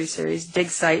Mystery Series, Dig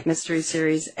Site Mystery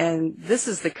Series, and this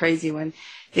is the crazy one,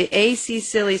 the A.C.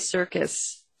 Silly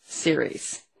Circus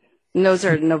series. And those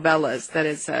are novellas. That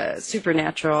is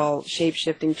supernatural,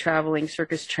 shape-shifting, traveling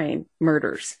circus train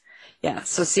murders. Yeah.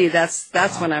 So see, that's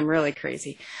when I'm really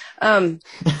crazy.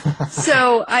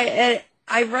 So I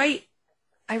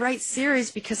write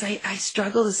series because I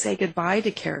struggle to say goodbye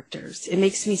to characters. It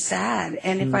makes me sad.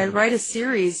 And if I write a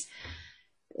series,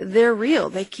 they're real.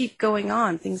 They keep going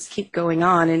on. Things keep going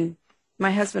on. And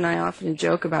my husband and I often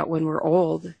joke about when we're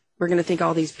old, we're going to think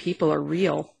all these people are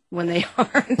real when they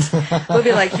aren't. We'll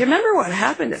be like, you remember what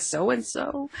happened to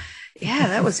so-and-so? Yeah,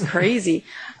 that was crazy.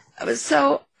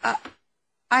 So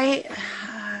I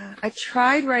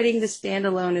tried writing the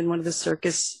standalone in one of the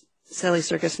Silly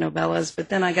Circus novellas, but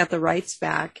then I got the rights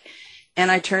back and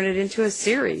I turned it into a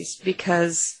series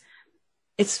because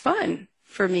it's fun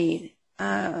for me.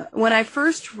 When I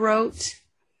first wrote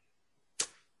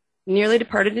Nearly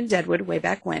Departed in Deadwood way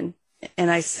back when, and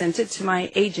I sent it to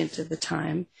my agent at the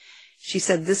time, she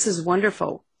said, "This is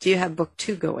wonderful. Do you have book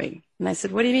 2 going?" And I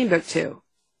said, "What do you mean book 2?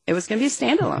 It was going to be a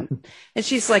standalone." And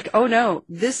she's like, "Oh no,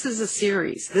 this is a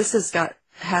series. This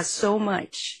has so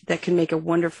much that can make a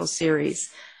wonderful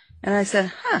series." And I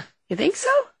said, you think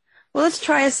so? Well, let's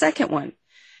try a second one.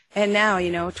 And now,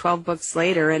 12 books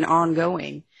later and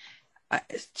ongoing,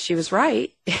 she was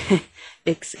right.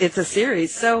 It's a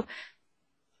series. So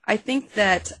I think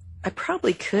that I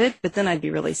probably could, but then I'd be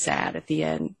really sad at the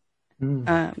end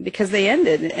because they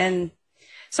ended. And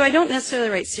so I don't necessarily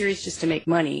write series just to make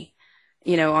money,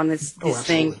 on this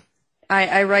thing.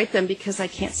 I write them because I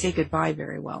can't say goodbye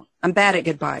very well. I'm bad at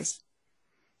goodbyes.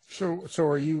 So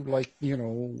are you like,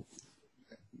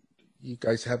 you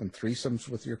guys having threesomes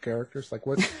with your characters? Like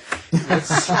what's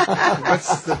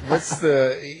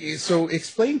the, so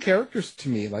explain characters to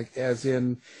me, like as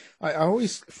in, I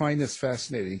always find this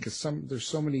fascinating because there's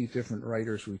so many different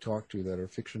writers we talk to that are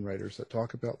fiction writers that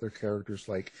talk about their characters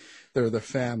like they're the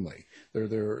family, they're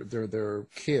their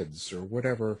kids or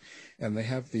whatever, and they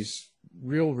have these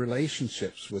real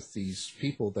relationships with these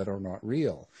people that are not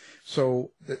real.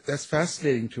 So that's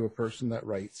fascinating to a person that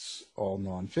writes all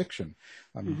nonfiction.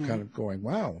 I'm kind of going,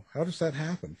 wow, how does that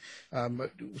happen?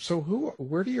 So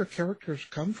where do your characters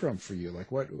come from for you? Like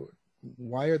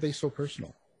why are they so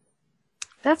personal?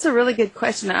 That's a really good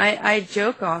question. I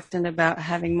joke often about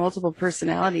having multiple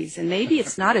personalities, and maybe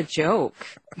it's not a joke.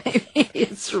 Maybe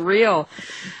it's real.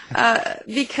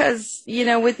 Because,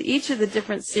 with each of the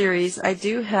different series, I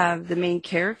do have the main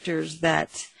characters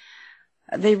that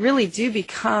they really do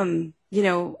become,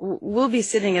 we'll be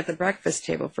sitting at the breakfast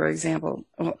table, for example,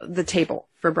 the table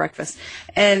for breakfast,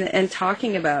 and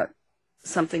talking about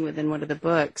something within one of the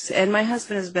books. And my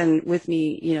husband has been with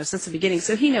me, since the beginning,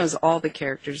 so he knows all the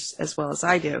characters as well as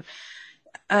I do.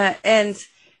 And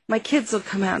my kids will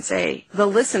come out and say, they'll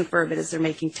listen for a bit as they're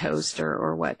making toast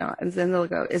or whatnot. And then they'll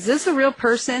go, "Is this a real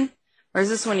person? Or is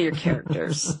this one of your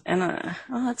characters?" And,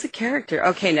 "Oh, that's a character.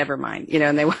 Okay, never mind."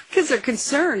 And they, because they're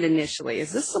concerned initially.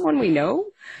 Is this someone we know?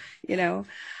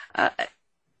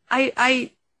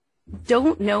 I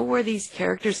don't know where these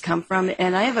characters come from,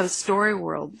 and I have a story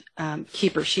world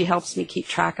keeper. She helps me keep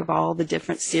track of all the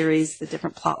different series, the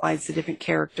different plot lines, the different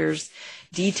characters,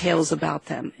 details about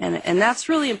them, and that's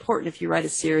really important if you write a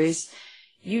series.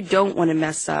 You don't want to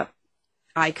mess up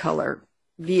eye color,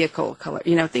 vehicle color,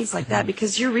 things like that,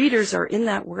 because your readers are in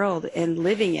that world and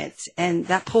living it, and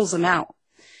that pulls them out,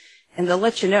 and they'll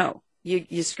let you know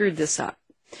you screwed this up.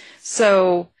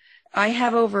 So I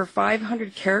have over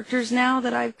 500 characters now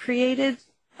that I've created,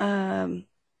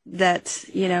 that,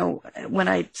 when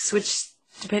I switch,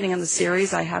 depending on the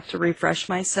series, I have to refresh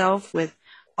myself with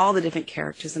all the different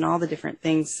characters and all the different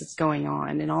things that's going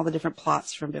on and all the different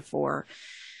plots from before.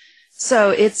 So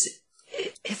it's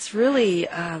really,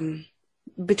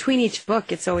 between each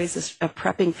book, it's always a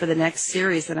prepping for the next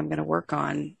series that I'm going to work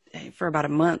on for about a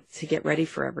month to get ready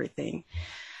for everything.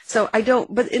 So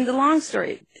but in the long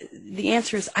story, the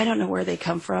answer is I don't know where they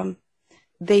come from.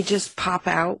 They just pop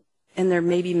out, and they're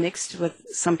maybe mixed with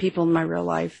some people in my real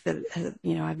life that,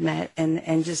 I've met,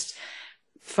 and just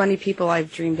funny people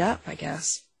I've dreamed up, I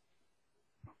guess.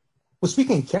 Well,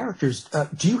 speaking of characters,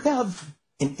 do you have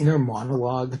an inner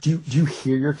monologue? Do you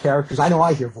hear your characters? I know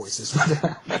I hear voices. But,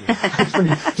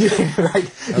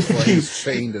 right? That's why he's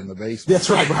chained in the basement. That's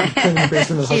right. Chained in the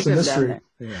basement of the House of Mystery.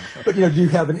 Yeah. But do you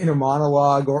have an inner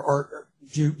monologue, or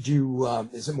do you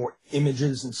is it more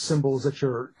images and symbols that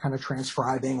you're kind of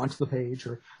transcribing onto the page,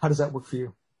 or how does that work for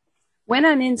you? When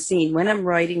I'm in scene, when I'm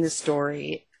writing the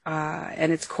story,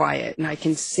 and it's quiet, and I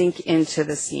can sink into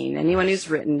the scene. Anyone who's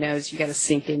written knows you got to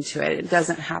sink into it. It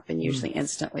doesn't happen usually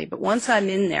instantly, but once I'm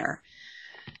in there,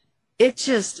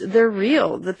 they're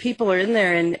real. The people are in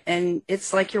there, and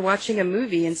it's like you're watching a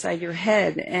movie inside your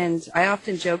head. And I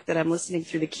often joke that I'm listening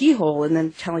through the keyhole and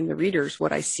then telling the readers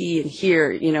what I see and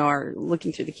hear, or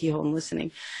looking through the keyhole and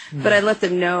listening. But I let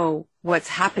them know what's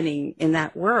happening in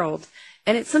that world.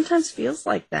 And it sometimes feels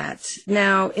like that.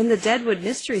 Now, in the Deadwood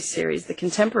Mystery Series, the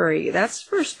contemporary, that's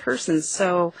first person.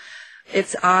 So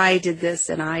it's I did this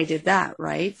and I did that,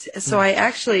 right? So I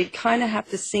actually kind of have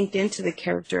to sink into the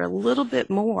character a little bit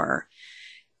more.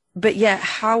 But yet,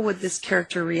 how would this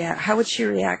character react? How would she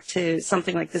react to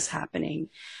something like this happening?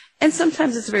 And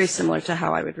sometimes it's very similar to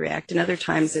how I would react. And other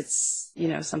times it's,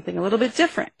 something a little bit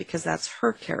different because that's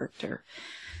her character.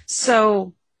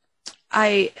 So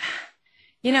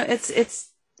it's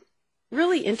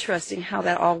really interesting how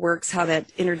that all works, how that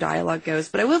inner dialogue goes.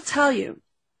 But I will tell you,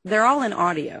 they're all in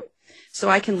audio. So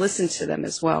I can listen to them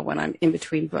as well when I'm in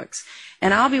between books.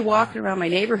 And I'll be walking around my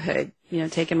neighborhood,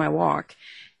 taking my walk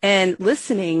and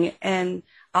listening, and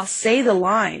I'll say the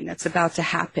line that's about to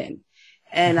happen.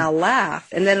 And I'll laugh,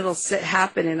 and then it'll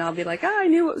happen, and I'll be like, I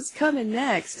knew what was coming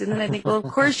next. And then I think, well, of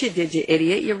course you did, you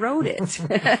idiot. You wrote it.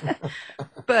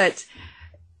 But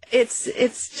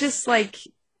it's just like,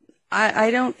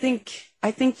 I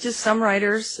think just some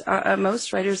writers,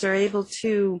 most writers are able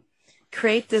to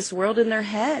create this world in their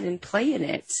head and play in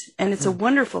it. And it's a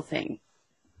wonderful thing.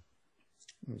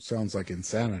 It sounds like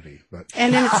insanity, but.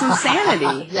 And it's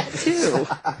insanity too.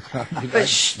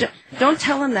 But don't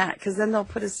tell them that, because then they'll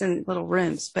put us in little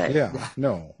rooms. But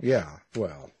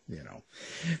well,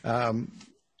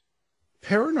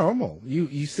 paranormal.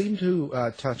 You seem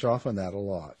to touch off on that a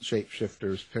lot.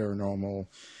 Shapeshifters, paranormal,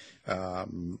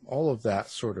 all of that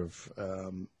sort of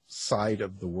side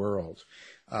of the world.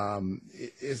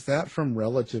 Is that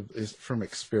from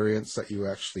experience that you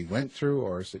actually went through,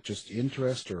 or is it just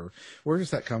interest, or where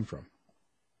does that come from?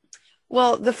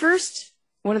 Well,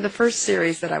 one of the first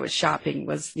series that I was shopping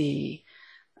was the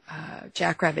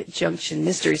Jackrabbit Junction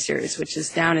Mystery Series, which is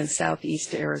down in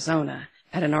southeast Arizona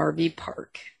at an RV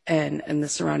park and in the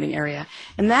surrounding area.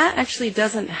 And that actually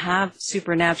doesn't have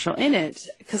supernatural in it,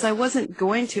 because I was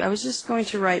just going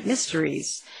to write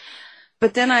mysteries.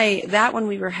 But then that one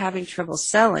we were having trouble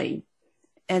selling.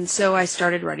 And so I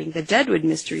started writing the Deadwood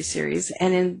Mystery Series.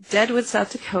 And in Deadwood,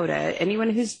 South Dakota, anyone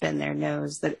who's been there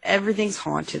knows that everything's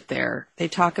haunted there. They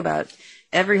talk about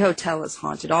every hotel is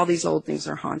haunted. All these old things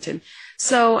are haunted.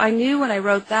 So I knew when I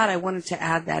wrote that, I wanted to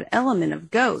add that element of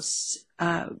ghosts.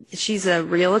 She's a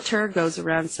realtor, goes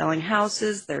around selling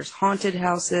houses. There's haunted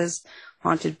houses,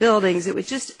 haunted buildings. It would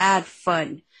just add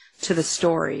fun to the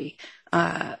story.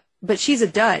 But she's a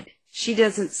dud. She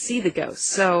doesn't see the ghosts.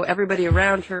 So everybody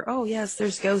around her, oh, yes,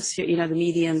 there's ghosts here, the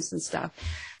mediums and stuff.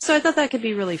 So I thought that could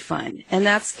be really fun. And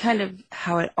that's kind of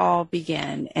how it all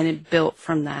began, and it built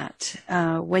from that.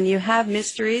 When you have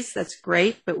mysteries, that's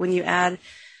great. But when you add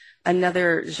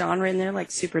another genre in there,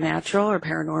 like supernatural or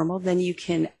paranormal, then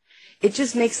it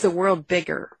just makes the world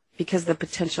bigger, because the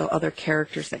potential other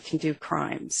characters that can do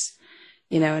crimes,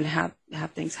 and have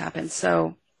things happen.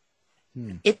 So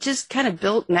it just kind of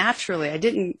built naturally. I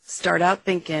didn't start out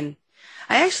thinking,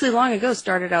 I actually long ago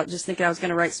started out just thinking I was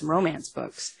going to write some romance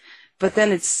books, but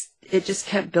then it just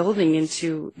kept building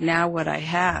into now what I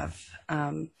have.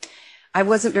 I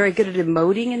wasn't very good at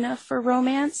emoting enough for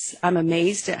romance. I'm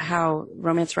amazed at how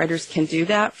romance writers can do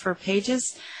that for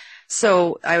pages.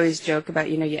 So I always joke about,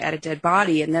 you add a dead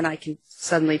body and then I can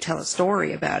suddenly tell a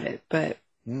story about it. But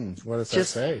what does that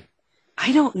say?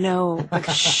 I don't know. Like,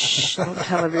 shh, don't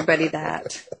tell everybody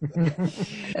that.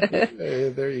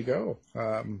 There you go.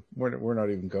 We're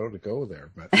not even going to go there.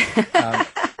 But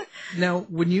now,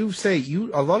 when you say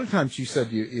a lot of times you said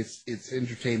it's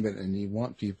entertainment and you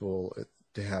want people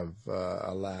to have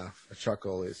a laugh, a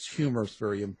chuckle. Humor is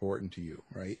very important to you,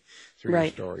 right? Through your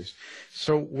stories.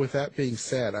 So with that being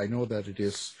said, I know that it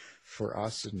is for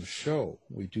us in the show.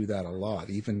 We do that a lot.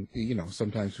 Even,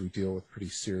 sometimes we deal with pretty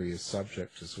serious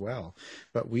subjects as well.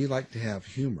 But we like to have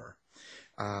humor.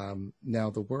 Now,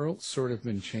 the world's sort of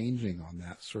been changing on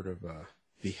that sort of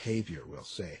behavior, we'll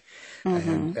say.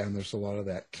 And there's a lot of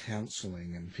that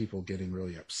counseling and people getting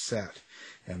really upset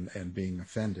and being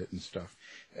offended and stuff.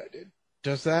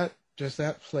 Does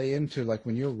that play into, like,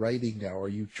 when you're writing now,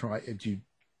 do you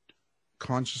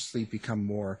consciously become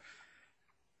more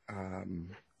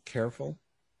careful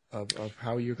of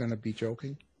how you're going to be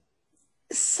joking?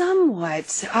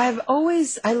 Somewhat.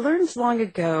 I learned long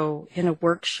ago in a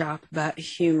workshop about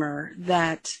humor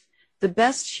that the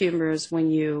best humor is when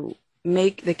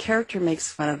the character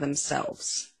makes fun of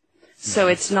themselves. So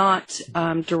it's not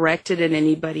directed at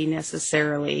anybody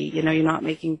necessarily. You're not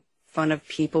making fun of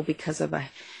people because of a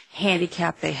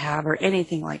handicap they have or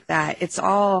anything like that. It's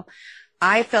all,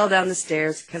 I fell down the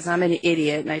stairs because I'm an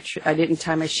idiot and I didn't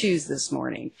tie my shoes this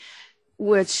morning.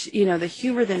 Which, you know, the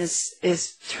humor then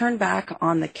is turned back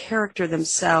on the character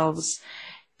themselves.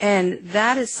 And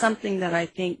that is something that I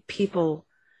think people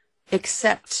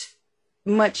accept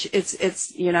much.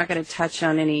 It's, you're not going to touch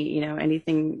on any, you know,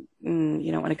 anything,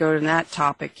 you don't want to go to that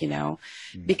topic, you know,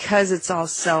 because it's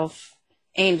all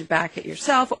aimed back at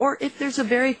yourself. Or if there's a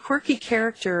very quirky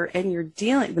character and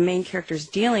the main character's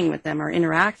dealing with them or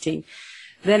interacting,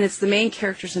 then it's the main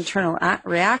character's internal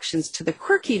reactions to the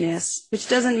quirkiness, which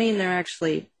doesn't mean they're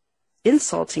actually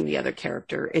insulting the other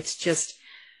character. It's just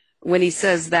when he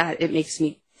says that, it makes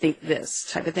me think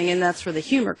this type of thing, and that's where the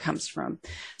humor comes from.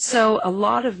 So a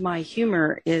lot of my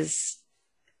humor is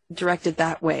directed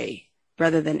that way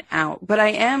rather than out. But I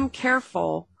am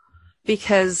careful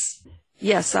because,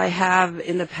 yes, I have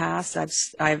in the past,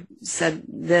 I've said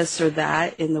this or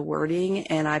that in the wording,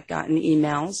 and I've gotten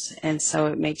emails, and so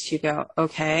it makes you go,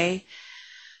 okay,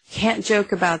 can't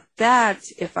joke about that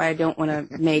if I don't want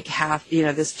to make half, you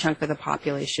know, this chunk of the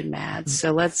population mad.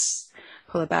 So let's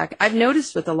pull it back. I've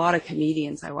noticed with a lot of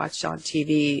comedians I watch on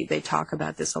TV, they talk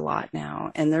about this a lot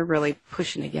now, and they're really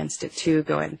pushing against it too,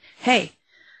 going, hey,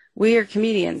 we are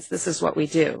comedians. This is what we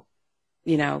do.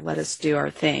 You know, let us do our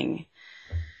thing.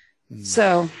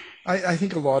 So I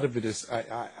think a lot of it is,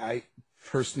 I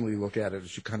personally look at it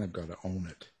as you kind of got to own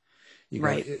it.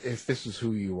 Right. If this is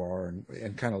who you are,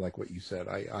 and kind of like what you said,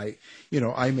 I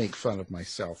make fun of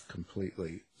myself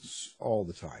completely all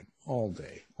the time, all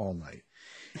day, all night.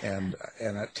 And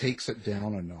it takes it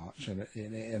down a notch.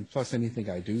 And plus anything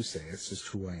I do say, it's just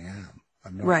who I am.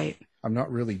 I'm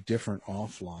not really different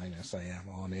offline as I am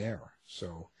on air.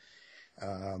 So,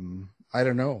 I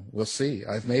don't know. We'll see.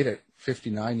 I've made it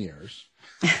 59 years.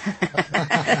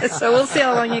 So we'll see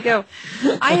how long you go.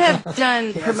 I have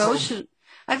done promotion.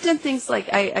 I've done things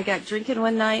like I got drinking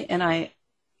one night, and I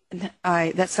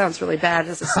that sounds really bad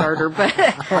as a starter, but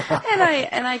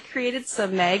and I created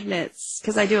some magnets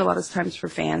because I do a lot of times for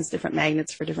fans, different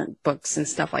magnets for different books and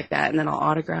stuff like that, and then I'll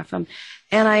autograph them.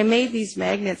 And I made these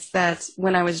magnets that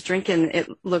when I was drinking, it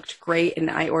looked great, and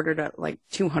I ordered like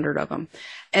 200 of them.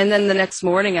 And then the next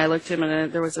morning, I looked at them,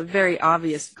 and there was a very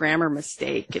obvious grammar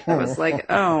mistake. It was like,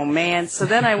 oh man! So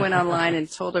then I went online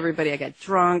and told everybody I got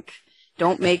drunk.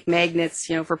 Don't make magnets,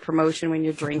 you know, for promotion when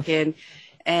you're drinking.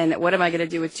 And what am I going to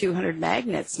do with 200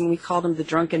 magnets? And we called them the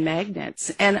drunken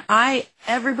magnets. And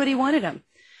everybody wanted them.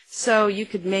 So you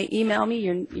could email me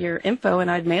your info, and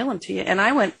I'd mail them to you. And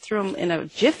I went through them in a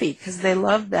jiffy because they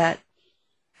love that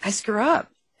I screw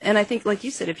up. And I think, like you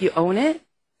said, if you own it,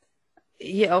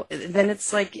 you know, then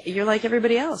it's like you're like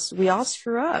everybody else. We all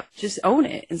screw up. Just own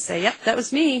it and say, yep, that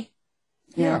was me.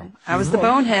 You know, I was the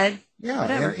bonehead. Yeah,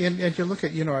 and you look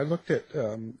at, you know, I looked at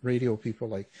radio people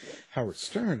like Howard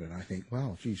Stern, and I think,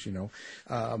 wow, geez, you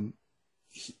know,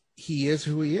 he is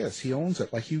who he is. He owns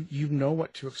it. Like, you know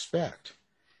what to expect.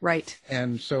 Right.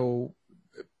 And so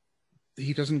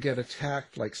he doesn't get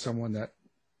attacked like someone that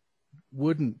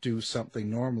wouldn't do something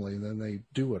normally, and then they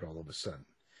do it all of a sudden.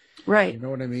 Right. You know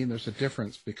what I mean? There's a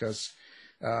difference because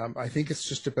I think it's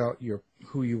just about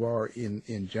who you are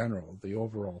in general, the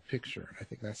overall picture. And I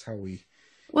think that's how we...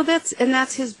 Well,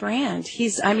 that's his brand.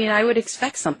 I would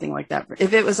expect something like that.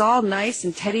 If it was all nice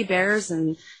and teddy bears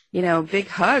and, you know, big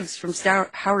hugs from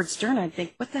Howard Stern, I'd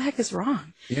think, what the heck is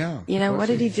wrong? Yeah. You know, what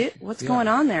did he do? What's going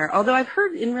on there? Although I've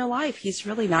heard in real life, he's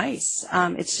really nice.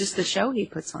 It's just the show he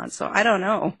puts on. So I don't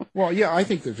know. Well, yeah, I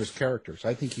think they're just characters.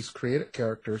 I think he's created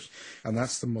characters, and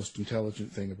that's the most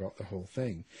intelligent thing about the whole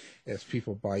thing, is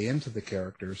people buy into the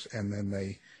characters and then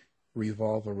they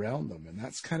revolve around them. And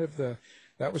that's kind of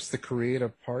that was the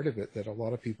creative part of it that a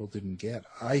lot of people didn't get,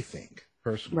 I think,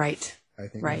 personally. Right. I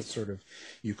think that's sort of,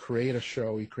 you create a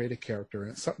show, you create a character,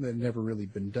 and it's something that had never really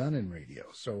been done in radio.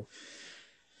 So,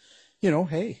 you know,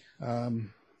 hey,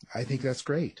 I think that's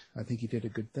great. I think he did a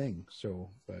good thing.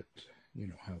 So, but you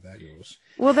know how that goes.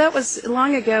 Well, that was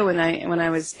long ago when I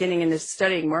was getting into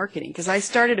studying marketing, because I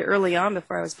started early on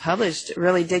before I was published,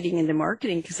 really digging into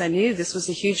marketing, because I knew this was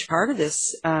a huge part of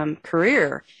this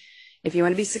career. If you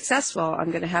want to be successful, I'm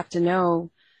going to have to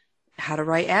know how to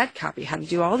write ad copy, how to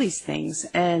do all these things.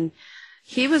 And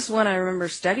he was one I remember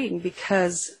studying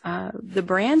because the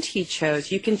brand he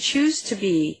chose, you can choose to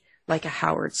be like a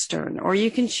Howard Stern, or you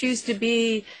can choose to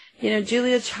be, you know,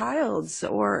 Julia Childs,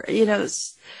 or, you know,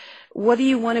 what do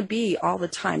you want to be all the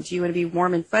time? Do you want to be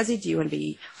warm and fuzzy? Do you want to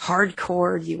be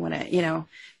hardcore? Do you want to, you know,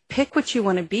 pick what you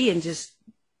want to be and just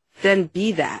then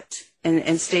be that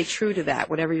and stay true to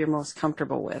that, whatever you're most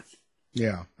comfortable with.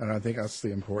 Yeah, and I think that's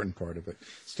the important part of it,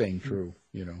 staying true,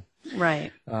 you know.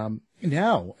 Right.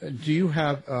 Now, do you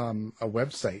have a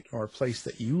website or a place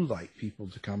that you like people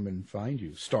to come and find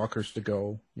you? Stalkers to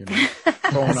go,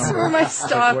 phone number. Who are my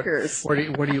stalkers? What do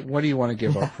you want to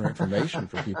give up for information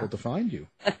for people to find you?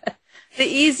 The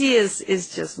easiest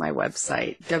is just my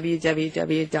website,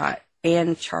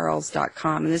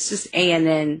 www.anncharles.com, and it's just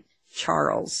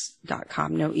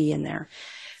ANNCharles.com, no E in there.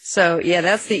 So yeah,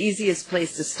 that's the easiest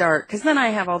place to start, because then I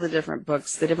have all the different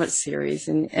books, the different series,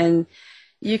 and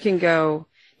you can go,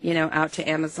 out to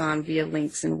Amazon via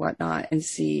links and whatnot and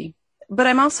see. But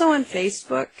I'm also on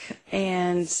Facebook,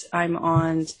 and I'm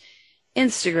on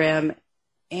Instagram,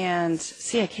 and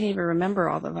see, I can't even remember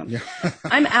all of them. Yeah.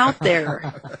 I'm out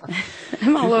there.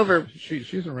 I'm all over.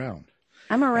 She's around.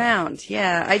 I'm around.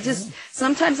 Yeah.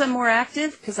 Sometimes I'm more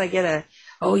active because I get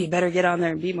you better get on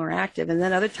there and be more active. And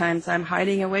then other times I'm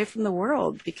hiding away from the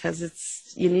world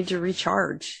because you need to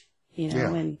recharge,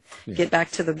 and get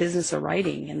back to the business of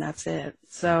writing, and that's it.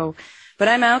 So, but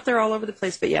I'm out there all over the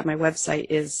place. But yeah, my website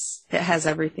it has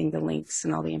everything, the links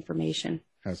and all the information.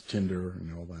 Has Tinder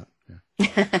and all that. Yeah.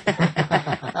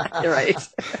 You're right.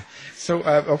 So,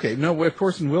 okay. No, of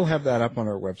course, and we'll have that up on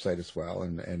our website as well.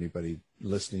 And anybody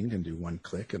listening can do one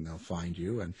click and they'll find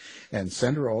you. And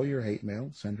send her all your hate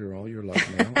mail. Send her all your love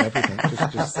mail. Everything.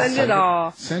 Just send it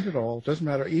all. Send it all. Doesn't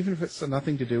matter. Even if it's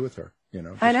nothing to do with her.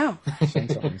 I know.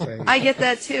 Send something. Say, I get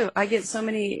that too. I get so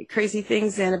many crazy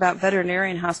things in about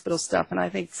veterinarian hospital stuff. And I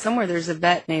think somewhere there's a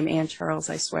vet named Ann Charles,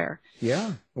 I swear.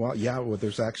 Yeah. Well,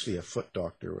 there's actually a foot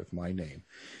doctor with my name.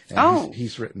 And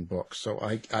he's written books. So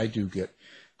I do get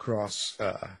cross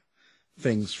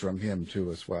things from him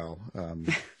too as well.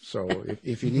 So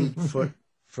if you need foot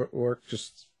work,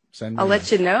 just send me. I'll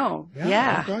let you know.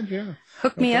 Yeah. Oh God, yeah.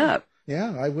 Hook me up.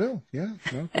 Yeah, I will. Yeah,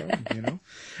 no problem.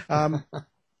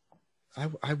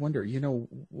 I wonder,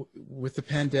 with the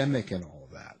pandemic and all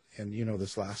of that, and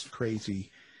this last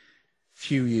crazy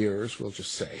few years, we'll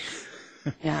just say.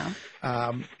 Yeah.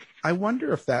 I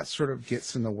wonder if that sort of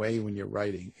gets in the way when you're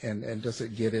writing, and does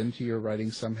it get into your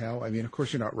writing somehow? I mean, of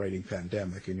course, you're not writing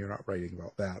pandemic, and you're not writing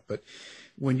about that, but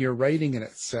when you're writing in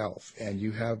itself, and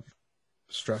you have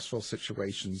stressful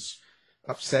situations,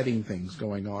 upsetting things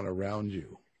going on around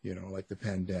you, like the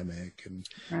pandemic and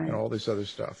all this other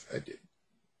stuff,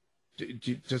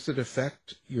 does it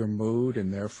affect your mood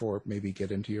and therefore maybe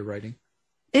get into your writing?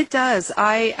 It does.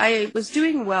 I was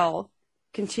doing well,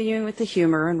 continuing with the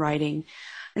humor and writing,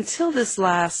 until this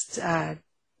last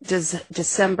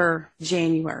December,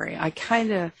 January. I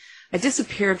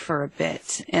disappeared for a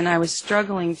bit, and I was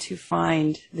struggling to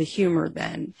find the humor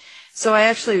then. So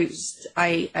I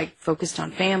focused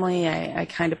on family. I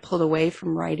kind of pulled away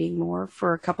from writing more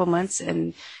for a couple months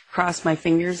and crossed my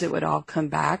fingers it would all come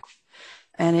back.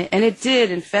 And it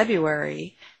did in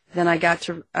February. Then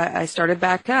I started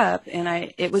back up,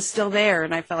 and it was still there,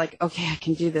 and I felt like, okay, I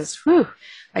can do this. Whew.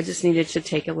 I just needed to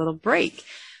take a little break.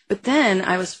 But then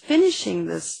I was finishing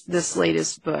this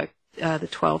latest book, the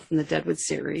 12th in the Deadwood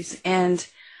series, and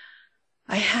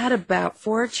I had about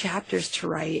 4 chapters to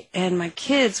write, and my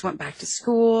kids went back to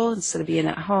school instead of being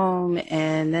at home,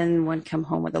 and then one come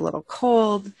home with a little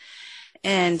cold.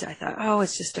 And I thought,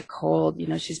 it's just a cold,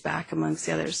 she's back amongst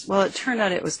the others. Well, it turned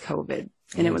out it was COVID,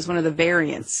 and it was one of the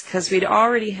variants, because we'd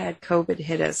already had COVID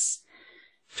hit us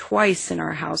twice in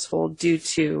our household due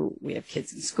to, we have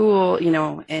kids in school,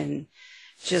 and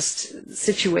just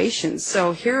situations.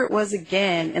 So here it was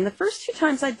again. And the first 2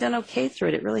 times I'd done okay through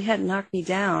it. It really hadn't knocked me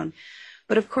down.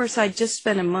 But of course, I just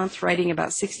spent a month writing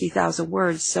about 60,000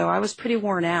 words, so I was pretty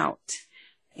worn out.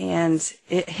 And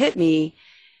it hit me.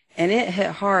 And it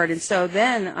hit hard. And so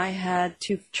then I had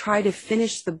to try to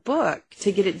finish the book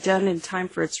to get it done in time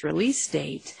for its release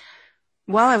date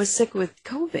while I was sick with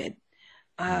COVID.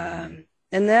 And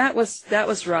that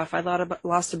was rough. I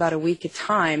lost about a week of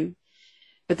time.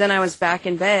 But then I was back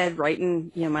in bed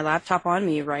writing, my laptop on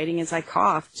me, writing as I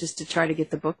coughed just to try to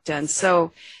get the book done.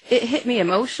 So it hit me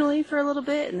emotionally for a little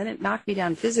bit, and then it knocked me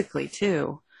down physically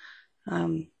too.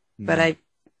 But I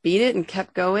beat it and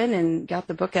kept going and got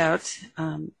the book out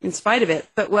in spite of it.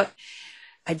 But what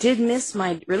I did miss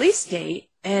my release date,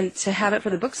 and to have it for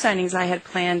the book signings I had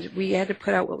planned, we had to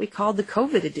put out what we called the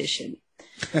COVID edition,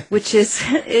 which is,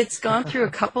 it's gone through a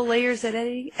couple layers of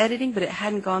editing, but it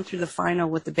hadn't gone through the final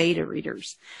with the beta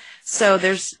readers. So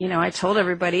there's, I told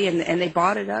everybody, and they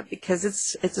bought it up because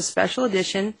it's a special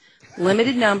edition,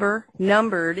 limited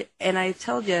numbered, and I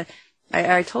told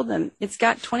them it's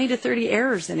got 20 to 30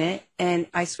 errors in it, and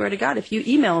I swear to God, if you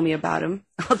email me about them,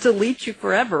 I'll delete you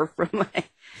forever from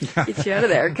get you out of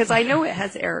there, because I know it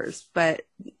has errors. But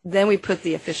then we put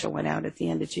the official one out at the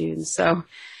end of June, so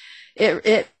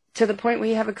it to the point where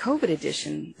you have a COVID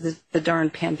edition. The darn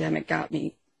pandemic got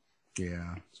me.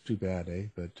 Yeah, it's too bad, eh?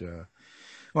 But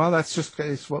well,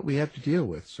 it's what we have to deal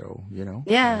with. So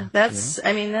Yeah, that's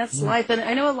life. And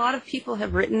I know a lot of people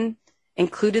have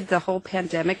included the whole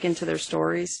pandemic into their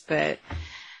stories, but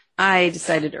I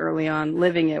decided early on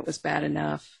living it was bad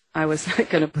enough. I was not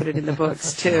going to put it in the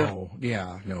books too.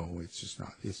 No, it's just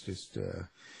not. It's just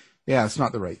it's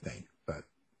not the right thing. But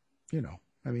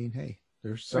hey,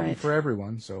 there's something for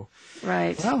everyone. So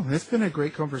well, it's been a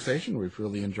great conversation. We've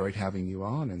really enjoyed having you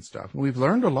on and stuff. And we've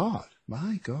learned a lot.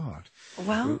 My God.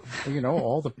 Well,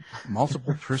 all the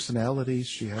multiple personalities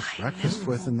she has breakfast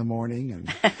with in the morning,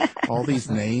 and all these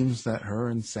names that her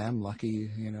and Sam Lucky,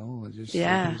 just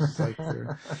like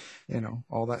they're,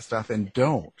 all that stuff. And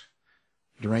don't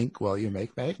drink while you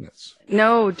make magnets.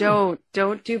 No, don't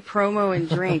do promo and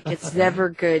drink. It's never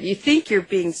good. You think you're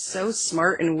being so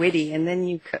smart and witty, and then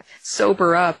you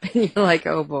sober up, and you're like,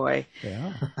 oh boy,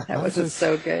 that wasn't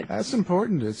so good. That's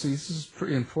important. This is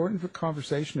pretty important for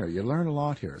conversation here. You learn a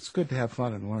lot here. It's good to have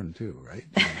fun and learn too, right?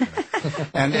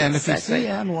 And if you see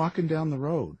Anne walking down the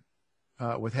road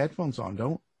with headphones on,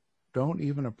 don't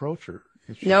even approach her.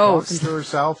 If she's talking to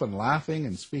herself and laughing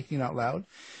and speaking out loud,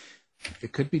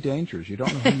 it could be dangerous. You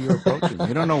don't know who you're approaching.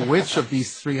 You don't know which of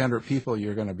these 300 people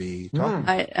you're going to be talking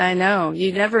to. I know.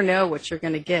 You never know what you're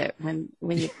going to get when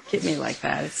you get me like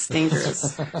that. It's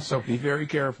dangerous. So be very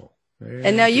careful.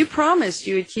 And now you promised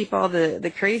you would keep all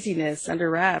the craziness under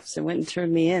wraps and wouldn't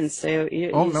turn me in. So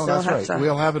that's right.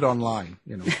 We'll have it online.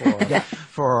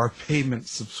 For our payment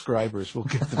subscribers, we'll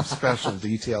give them special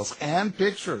details and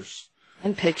pictures.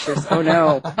 And pictures. Oh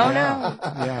no. Oh no.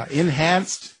 Yeah.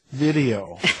 Enhanced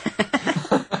video.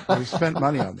 We spent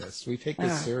money on this. We take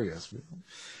this serious.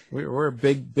 We're a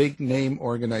big name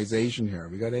organization here.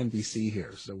 We got NBC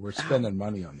here, so we're spending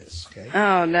money on this. Okay.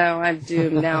 Oh no, I'm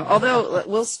doomed now. Although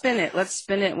we'll spin it. Let's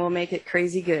spin it, and we'll make it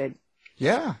crazy good.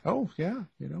 Yeah. Oh yeah.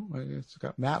 It's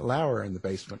got Matt Lauer in the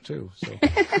basement too. So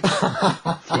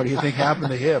what do you think happened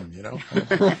to him?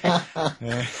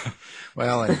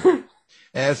 Well. Anyway.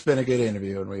 It's been a good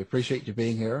interview, and we appreciate you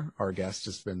being here. Our guest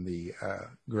has been the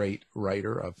great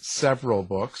writer of several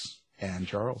books, Anne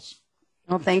Charles.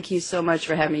 Well, thank you so much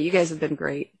for having me. You guys have been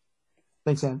great.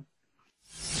 Thanks, Anne.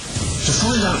 To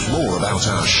find out more about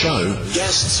our show,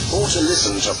 guests, or to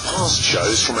listen to past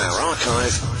shows from our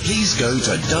archive, please go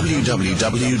to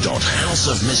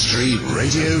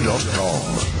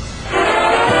www.houseofmysteryradio.com.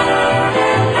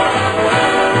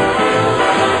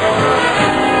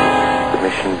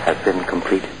 Has been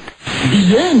completed.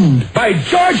 The end. By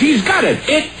George, he's got it.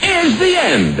 It is the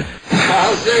end.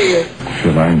 I'll see you. If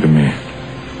you're lying to me,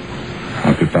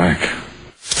 I'll be back.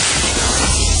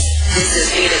 This has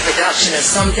been a production of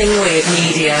Something Weird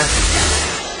Media.